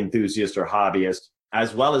enthusiast or hobbyist,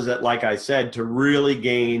 as well as that, like I said, to really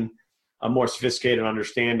gain a more sophisticated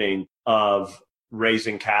understanding of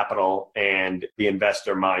raising capital and the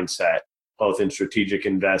investor mindset, both in strategic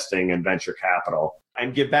investing and venture capital,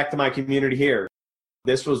 and give back to my community here.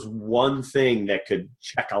 This was one thing that could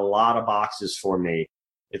check a lot of boxes for me.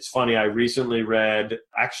 It's funny, I recently read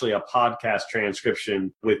actually a podcast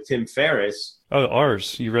transcription with Tim Ferriss. Oh,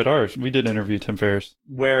 ours. You read ours. We did interview Tim Ferriss.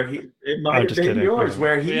 Where it might have been yours,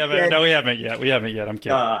 where he No, we haven't yet. I'm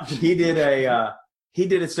kidding. He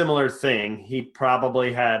did a similar thing. He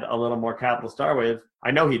probably had a little more capital to start with.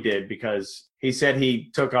 I know he did, because he said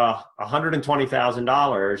he took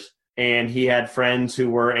 $120,000 and he had friends who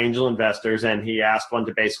were angel investors, and he asked one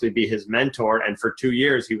to basically be his mentor. And for 2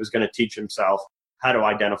 years, he was going to teach himself how to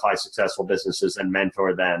identify successful businesses and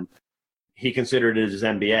mentor them. He considered it his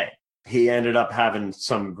MBA. He ended up having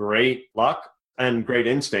some great luck and great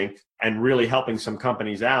instinct and really helping some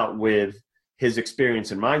companies out with his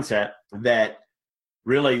experience and mindset that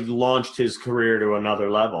really launched his career to another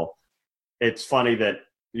level. It's funny that,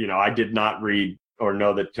 I did not read or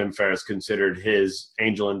know that Tim Ferriss considered his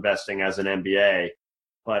angel investing as an MBA,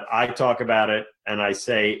 but I talk about it and I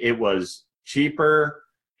say it was cheaper.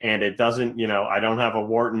 And it doesn't, I don't have a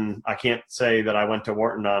Wharton. I can't say that I went to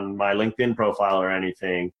Wharton on my LinkedIn profile or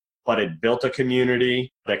anything, but it built a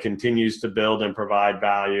community that continues to build and provide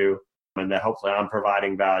value, and that hopefully I'm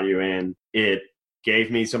providing value in. It gave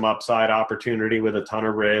me some upside opportunity with a ton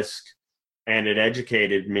of risk, and it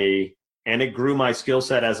educated me, and it grew my skill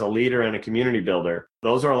set as a leader and a community builder.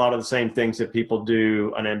 Those are a lot of the same things that people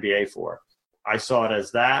do an MBA for. I saw it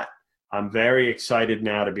as that. I'm very excited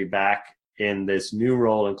now to be back in this new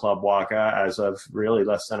role in Club Waka as of really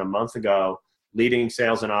less than a month ago, leading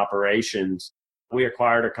sales and operations. We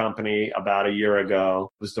acquired a company about a year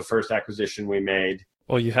ago. It was the first acquisition we made.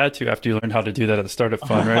 Well, you had to after you learned how to do that at the startup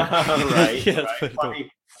fund, right? Right.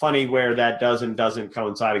 Funny where that doesn't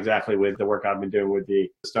coincide exactly with the work I've been doing with the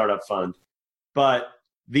startup fund. But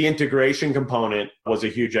the integration component was a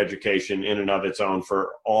huge education in and of its own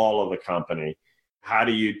for all of the company. How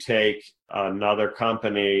do you take another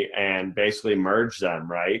company and basically merge them,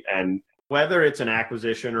 right? And whether it's an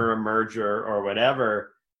acquisition or a merger or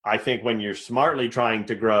whatever, I think when you're smartly trying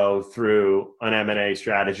to grow through an M&A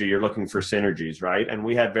strategy, you're looking for synergies, right? And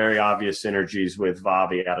we had very obvious synergies with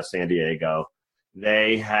Vavi out of San Diego.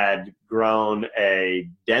 They had grown a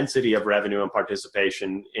density of revenue and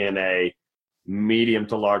participation in a medium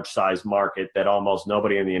to large size market that almost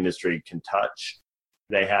nobody in the industry can touch.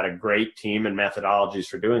 They had a great team and methodologies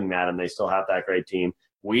for doing that, and they still have that great team.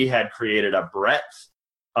 We had created a breadth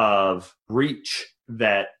of reach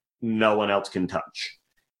that no one else can touch.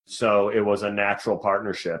 So it was a natural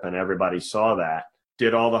partnership, and everybody saw that.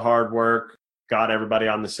 Did all the hard work, got everybody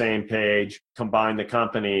on the same page, combined the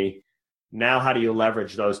company. Now, how do you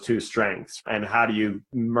leverage those two strengths? And how do you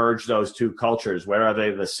merge those two cultures? Where are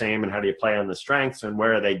they the same, and how do you play on the strengths? And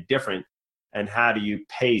where are they different? And how do you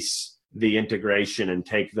pace the integration and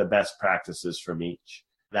take the best practices from each?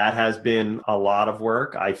 That has been a lot of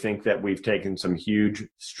work. I think that we've taken some huge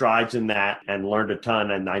strides in that and learned a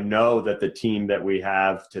ton. And I know that the team that we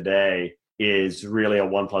have today is really a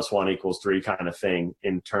 1 + 1 = 3 kind of thing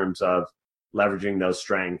in terms of leveraging those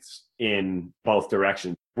strengths in both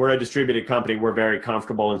directions. We're a distributed company. We're very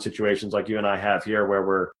comfortable in situations like you and I have here where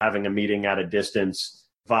we're having a meeting at a distance.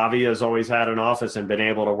 Vavi has always had an office and been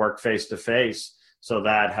able to work face to face. So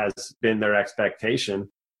that has been their expectation.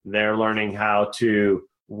 They're learning how to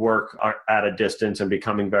work at a distance and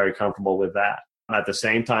becoming very comfortable with that. At the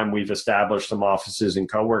same time, we've established some offices and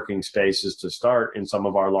co-working spaces to start in some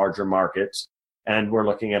of our larger markets. And we're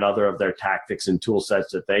looking at other of their tactics and tool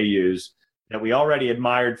sets that they use that we already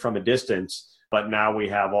admired from a distance, but now we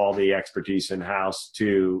have all the expertise in-house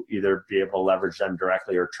to either be able to leverage them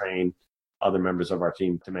directly or train other members of our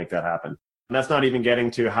team to make that happen. And that's not even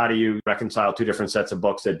getting to how do you reconcile two different sets of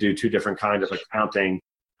books that do two different kinds of accounting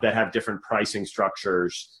that have different pricing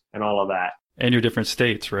structures and all of that. And your different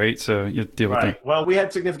states, right? So you deal with that. Well, we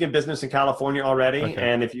had significant business in California already. Okay.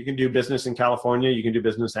 And if you can do business in California, you can do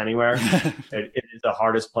business anywhere. It is the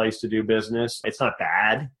hardest place to do business. It's not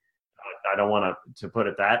bad. I don't want to put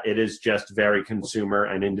it that. It is just very consumer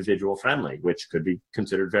and individual friendly, which could be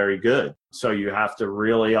considered very good. So you have to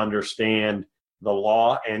really understand the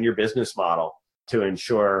law and your business model to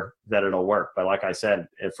ensure that it'll work. But like I said,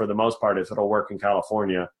 for the most part, if it'll work in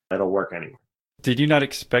California, it'll work anywhere. Did you not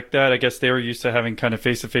expect that? I guess they were used to having kind of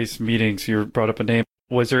face-to-face meetings. You brought up a name.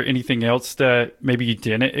 Was there anything else that maybe you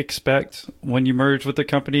didn't expect when you merged with the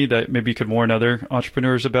company that maybe you could warn other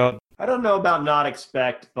entrepreneurs about? I don't know about not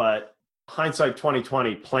expect, but hindsight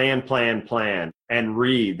 2020, plan, and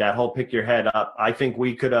read that whole pick your head up. I think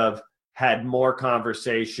we could have had more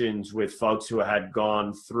conversations with folks who had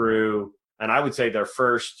gone through, and I would say their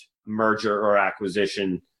first merger or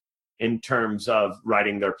acquisition in terms of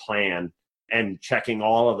writing their plan and checking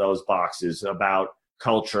all of those boxes about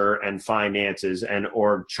culture and finances and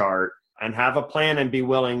org chart and have a plan and be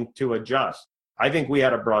willing to adjust. I think we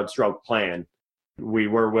had a broad stroke plan. We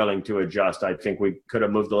were willing to adjust. I think we could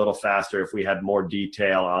have moved a little faster if we had more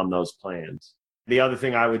detail on those plans. The other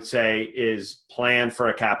thing I would say is plan for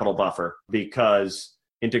a capital buffer, because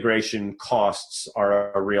integration costs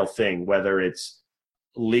are a real thing, whether it's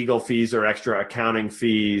legal fees or extra accounting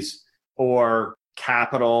fees or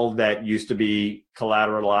capital that used to be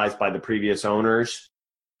collateralized by the previous owners.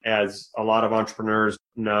 As a lot of entrepreneurs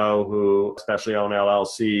know who especially own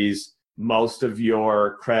LLCs, most of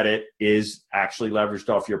your credit is actually leveraged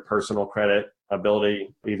off your personal credit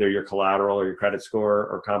ability, either your collateral or your credit score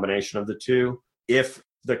or combination of the two. If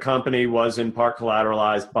the company was in part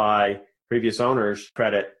collateralized by previous owners'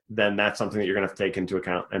 credit, then that's something that you're going to have to take into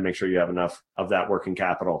account and make sure you have enough of that working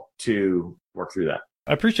capital to work through that.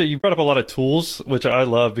 I appreciate you brought up a lot of tools, which I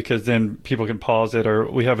love because then people can pause it,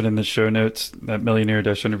 or we have it in the show notes at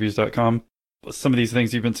millionaire-interviews.com. Some of these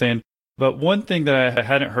things you've been saying. But one thing that I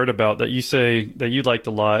hadn't heard about that you say that you liked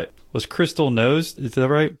a lot was Crystal Knows. Is that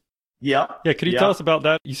right? Yeah. Yeah. Could you tell us about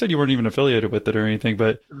that? You said you weren't even affiliated with it or anything,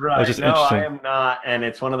 but right. It was just no, interesting. I am not. And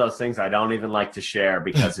it's one of those things I don't even like to share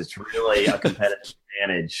because it's really a competitive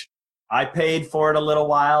advantage. I paid for it a little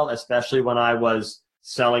while, especially when I was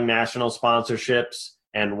selling national sponsorships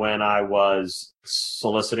and when I was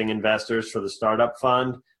soliciting investors for the startup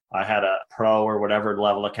fund. I had a pro or whatever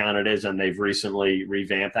level account it is, and they've recently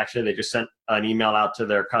revamped. Actually, they just sent an email out to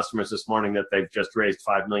their customers this morning that they've just raised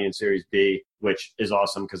 5 million Series B, which is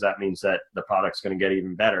awesome because that means that the product's going to get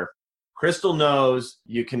even better. Crystal Knows,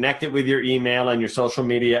 you connect it with your email and your social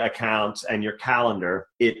media accounts and your calendar.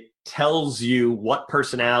 It tells you what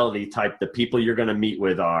personality type the people you're going to meet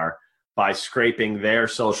with are by scraping their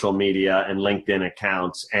social media and LinkedIn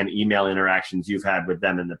accounts and email interactions you've had with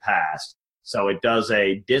them in the past. So it does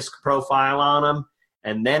a disc profile on them,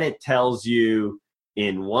 and then it tells you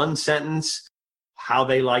in one sentence how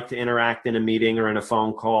they like to interact in a meeting or in a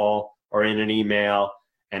phone call or in an email.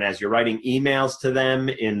 And as you're writing emails to them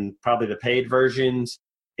in probably the paid versions,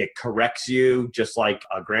 it corrects you just like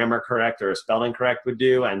a grammar correct or a spelling correct would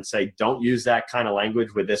do and say, don't use that kind of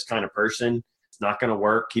language with this kind of person. It's not going to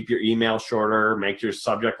work. Keep your email shorter, make your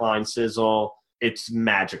subject line sizzle. It's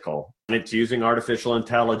magical. And it's using artificial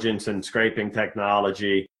intelligence and scraping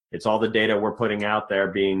technology. It's all the data we're putting out there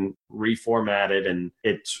being reformatted, and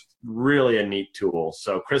it's really a neat tool.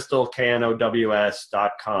 So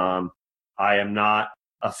crystalknows.com. I am not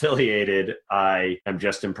affiliated. I am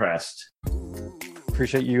just impressed.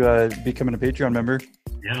 Appreciate you becoming a Patreon member.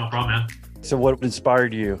 Yeah, no problem, man. So what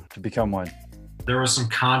inspired you to become one? There was some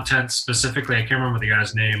content specifically, I can't remember the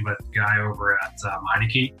guy's name, but the guy over at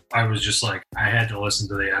Meineke, I was just like, I had to listen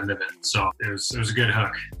to the end of it. So it was a good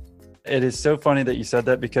hook. It is so funny that you said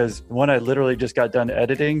that because when I literally just got done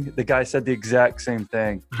editing, the guy said the exact same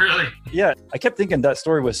thing. Really? Yeah. I kept thinking that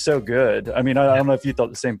story was so good. I mean, I don't know if you thought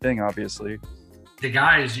the same thing, obviously. The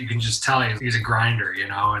guy is, you can just tell he's a grinder, you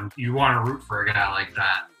know, and you want to root for a guy like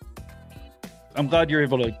that. I'm glad you're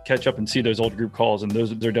able to catch up and see those old group calls, and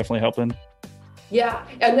they're definitely helping. Yeah,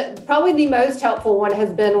 and probably the most helpful one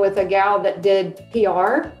has been with a gal that did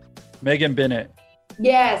PR. Megan Bennett.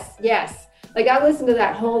 Yes. Like I listened to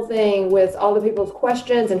that whole thing with all the people's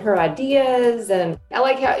questions and her ideas. And I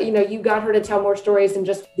like how, you got her to tell more stories than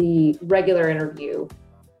just the regular interview.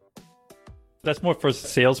 That's more for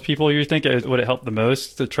salespeople, you think? Would it help the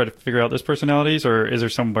most to try to figure out those personalities, or is there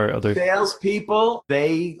somewhere other? Salespeople,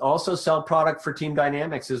 they also sell product for team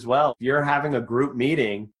dynamics as well. If you're having a group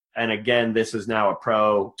meeting, and again, this is now a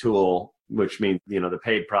pro tool which means, the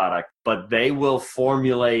paid product, but they will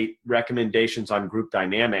formulate recommendations on group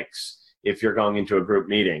dynamics if you're going into a group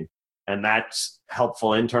meeting. And that's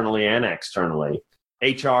helpful internally and externally.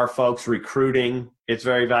 HR folks, recruiting, it's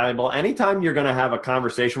very valuable. Anytime you're going to have a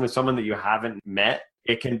conversation with someone that you haven't met,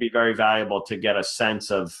 it can be very valuable to get a sense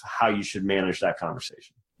of how you should manage that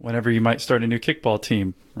conversation. Whenever you might start a new kickball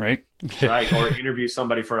team, right? Right, or interview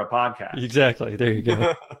somebody for a podcast. Exactly. There you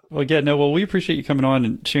go. Well, we appreciate you coming on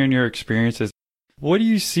and sharing your experiences. What do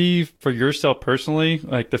you see for yourself personally,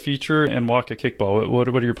 like the future and Waka Kickball? What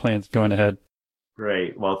are your plans going ahead?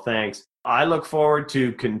 Great. Well, thanks. I look forward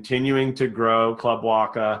to continuing to grow Club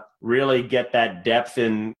Waka, really get that depth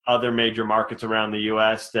in other major markets around the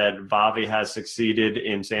U.S. that Vavi has succeeded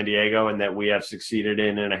in San Diego and that we have succeeded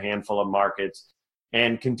in a handful of markets,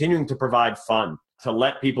 and continuing to provide fun, to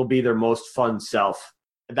let people be their most fun self.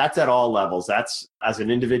 That's at all levels. That's as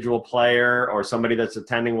an individual player or somebody that's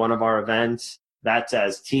attending one of our events. That's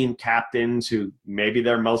as team captains who maybe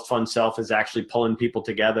their most fun self is actually pulling people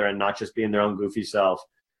together and not just being their own goofy self.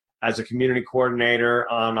 As a community coordinator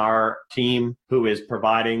on our team who is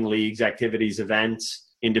providing leagues, activities,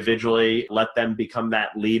 events individually, let them become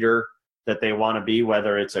that leader that they want to be,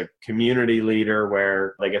 whether it's a community leader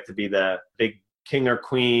where they get to be the big king or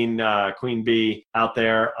queen, queen bee out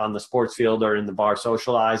there on the sports field or in the bar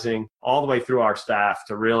socializing, all the way through our staff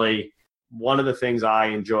to really, one of the things I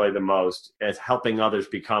enjoy the most is helping others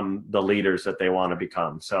become the leaders that they want to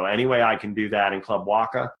become. So any way I can do that in Club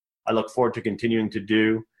Waka, I look forward to continuing to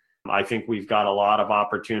do. I think we've got a lot of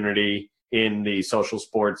opportunity in the social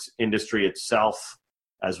sports industry itself,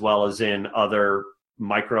 as well as in other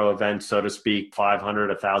micro events, so to speak, 500,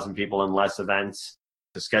 1,000 people and less events,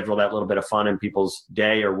 to schedule that little bit of fun in people's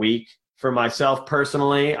day or week. For myself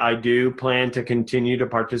personally, I do plan to continue to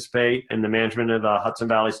participate in the management of the Hudson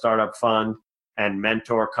Valley Startup Fund and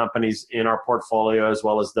mentor companies in our portfolio, as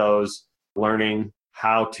well as those learning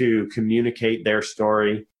how to communicate their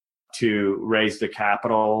story to raise the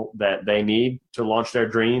capital that they need to launch their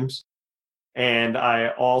dreams. And I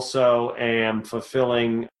also am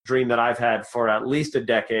fulfilling a dream that I've had for at least a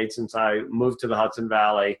decade since I moved to the Hudson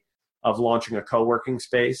Valley of launching a co-working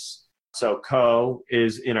space. So co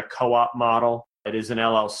is in a co-op model. It is an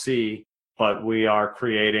LLC, but we are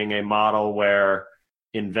creating a model where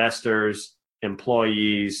investors,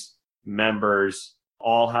 employees, members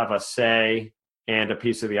all have a say and a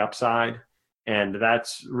piece of the upside. And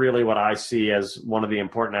that's really what I see as one of the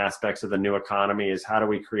important aspects of the new economy is how do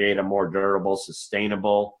we create a more durable,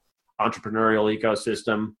 sustainable, entrepreneurial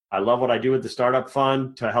ecosystem. I love what I do with the Startup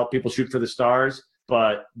Fund to help people shoot for the stars,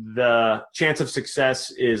 but the chance of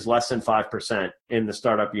success is less than 5% in the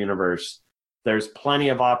startup universe. There's plenty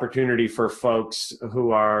of opportunity for folks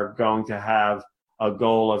who are going to have a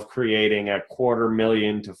goal of creating a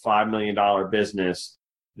 $250,000 to $5 million business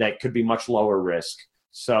that could be much lower risk.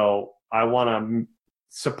 So I want to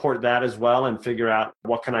support that as well and figure out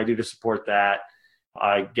what can I do to support that.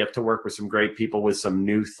 I get to work with some great people with some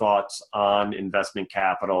new thoughts on investment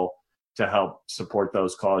capital to help support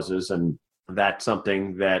those causes. And that's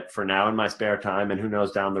something that for now in my spare time, and who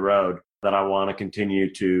knows down the road, that I want to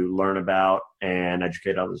continue to learn about and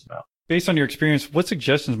educate others about. Based on your experience, what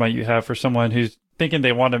suggestions might you have for someone who's thinking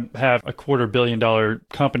they want to have a $250 million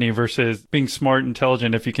company versus being smart,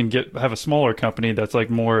 intelligent, if you can have a smaller company that's like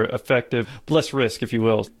more effective, less risk, if you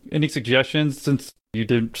will? Any suggestions since you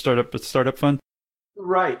did start up a startup fund?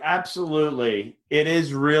 Right. Absolutely. It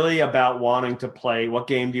is really about wanting to play. What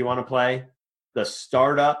game do you want to play? The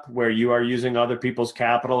startup where you are using other people's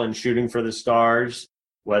capital and shooting for the stars,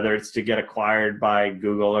 whether it's to get acquired by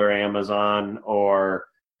Google or Amazon or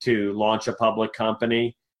to launch a public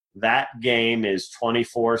company. That game is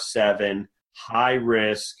 24/7, high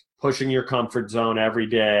risk, pushing your comfort zone every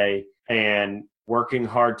day and working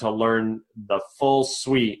hard to learn the full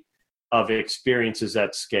suite of experiences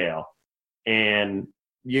at scale. And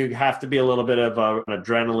you have to be a little bit of an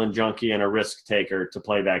adrenaline junkie and a risk taker to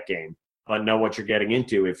play that game, but know what you're getting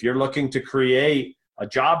into. If you're looking to create a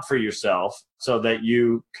job for yourself so that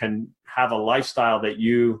you can have a lifestyle that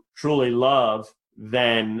you truly love,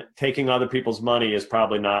 then taking other people's money is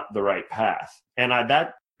probably not the right path. And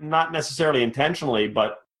that not necessarily intentionally,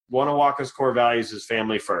 but one of Waka's core values is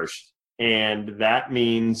family first. And that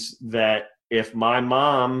means that if my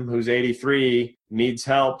mom, who's 83, needs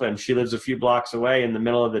help and she lives a few blocks away in the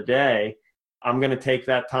middle of the day, I'm going to take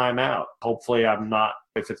that time out. Hopefully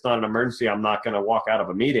if it's not an emergency, I'm not going to walk out of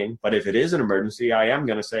a meeting. But if it is an emergency, I am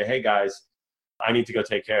going to say, hey guys, I need to go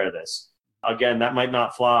take care of this. Again, that might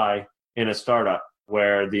not fly in a startup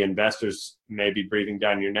where the investors may be breathing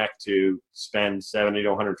down your neck to spend 70 to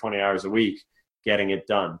 120 hours a week getting it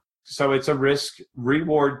done. So it's a risk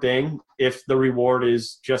reward thing. If the reward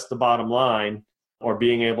is just the bottom line, or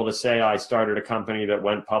being able to say, I started a company that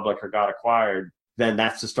went public or got acquired, then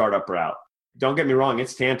that's the startup route. Don't get me wrong,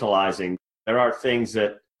 it's tantalizing. There are things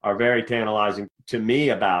that are very tantalizing to me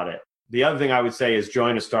about it. The other thing I would say is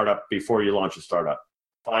join a startup before you launch a startup.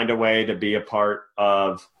 Find a way to be a part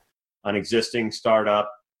of an existing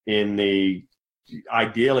startup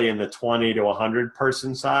ideally in the 20 to 100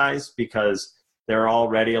 person size, because they're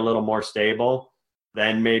already a little more stable.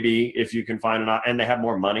 Then maybe if you can find and they have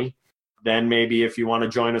more money, then maybe if you want to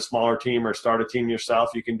join a smaller team or start a team yourself,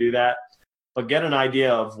 you can do that. But get an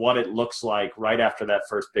idea of what it looks like right after that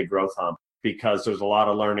first big growth hump, because there's a lot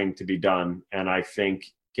of learning to be done. And I think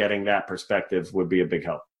getting that perspective would be a big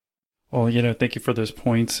help. Well, thank you for those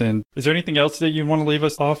points. And is there anything else that you want to leave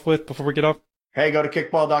us off with before we get off? Hey, go to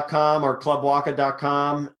kickball.com or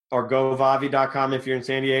clubwaka.com or govavi.com if you're in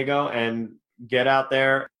San Diego, and get out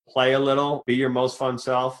there, play a little, be your most fun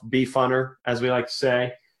self, be funner, as we like to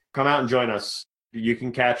say. Come out and join us. You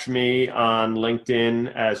can catch me on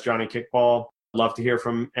LinkedIn as Johnny Kickball. Love to hear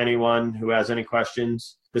from anyone who has any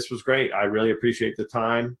questions. This was great. I really appreciate the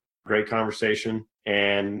time. Great conversation.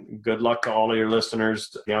 And good luck to all of your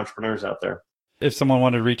listeners, the entrepreneurs out there. If someone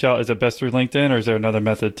wanted to reach out, is it best through LinkedIn, or is there another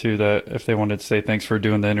method too that if they wanted to say thanks for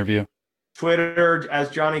doing the interview? Twitter as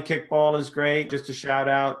Johnny Kickball is great. Just a shout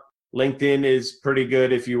out. LinkedIn is pretty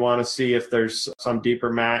good if you want to see if there's some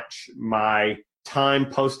deeper match. My time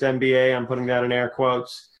post MBA, I'm putting that in air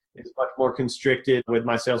quotes, is much more constricted with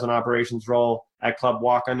my sales and operations role at Club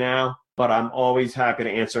Waka now. But I'm always happy to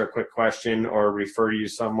answer a quick question or refer you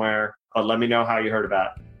somewhere. But let me know how you heard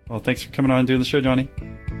about it. Well, thanks for coming on and doing the show, Johnny.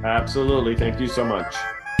 Absolutely. Thank you so much.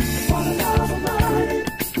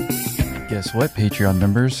 Guess what, Patreon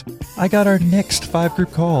members? I got our next 5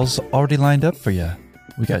 group calls already lined up for you.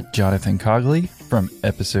 We got Jonathan Cogley from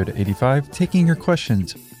episode 85 taking your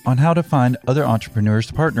questions on how to find other entrepreneurs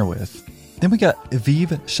to partner with. Then we got Aviv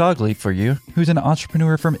Shagli for you, who's an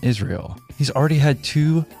entrepreneur from Israel. He's already had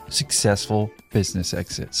 2 successful business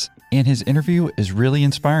exits, and his interview is really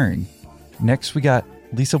inspiring. Next, we got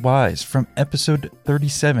Lisa Wise from episode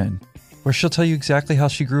 37, where she'll tell you exactly how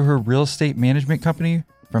she grew her real estate management company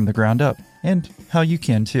from the ground up, and how you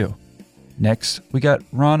can too. Next, we got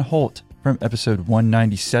Ron Holt from episode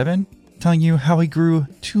 197, telling you how he grew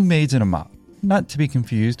 2 maids and a mop, not to be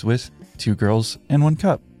confused with 2 girls and 1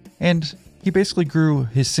 cup. And he basically grew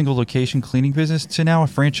his single location cleaning business to now a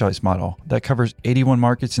franchise model that covers 81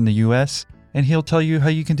 markets in the US, and he'll tell you how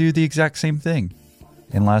you can do the exact same thing.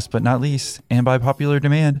 And last but not least, and by popular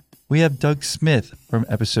demand, we have Doug Smith from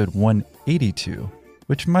episode 182,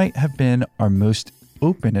 which might have been our most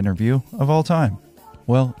open interview of all time.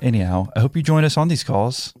 Well, anyhow, I hope you join us on these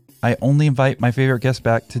calls. I only invite my favorite guests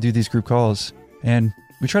back to do these group calls, and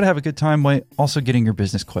we try to have a good time while also getting your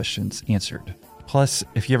business questions answered. Plus,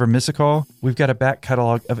 if you ever miss a call, we've got a back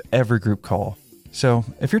catalog of every group call. So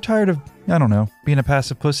if you're tired of, being a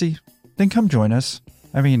passive pussy, then come join us.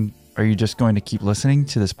 I mean, are you just going to keep listening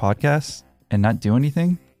to this podcast and not do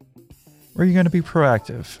anything? Or are you going to be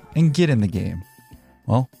proactive and get in the game?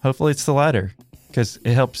 Well, hopefully it's the latter, because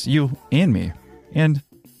it helps you and me. And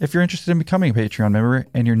if you're interested in becoming a Patreon member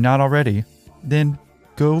and you're not already, then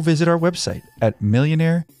go visit our website at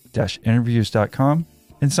millionaire-interviews.com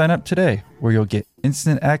and sign up today, where you'll get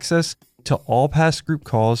instant access to all past group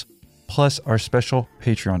calls, plus our special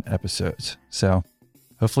Patreon episodes. So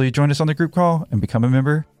hopefully you join us on the group call and become a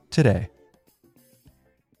member today.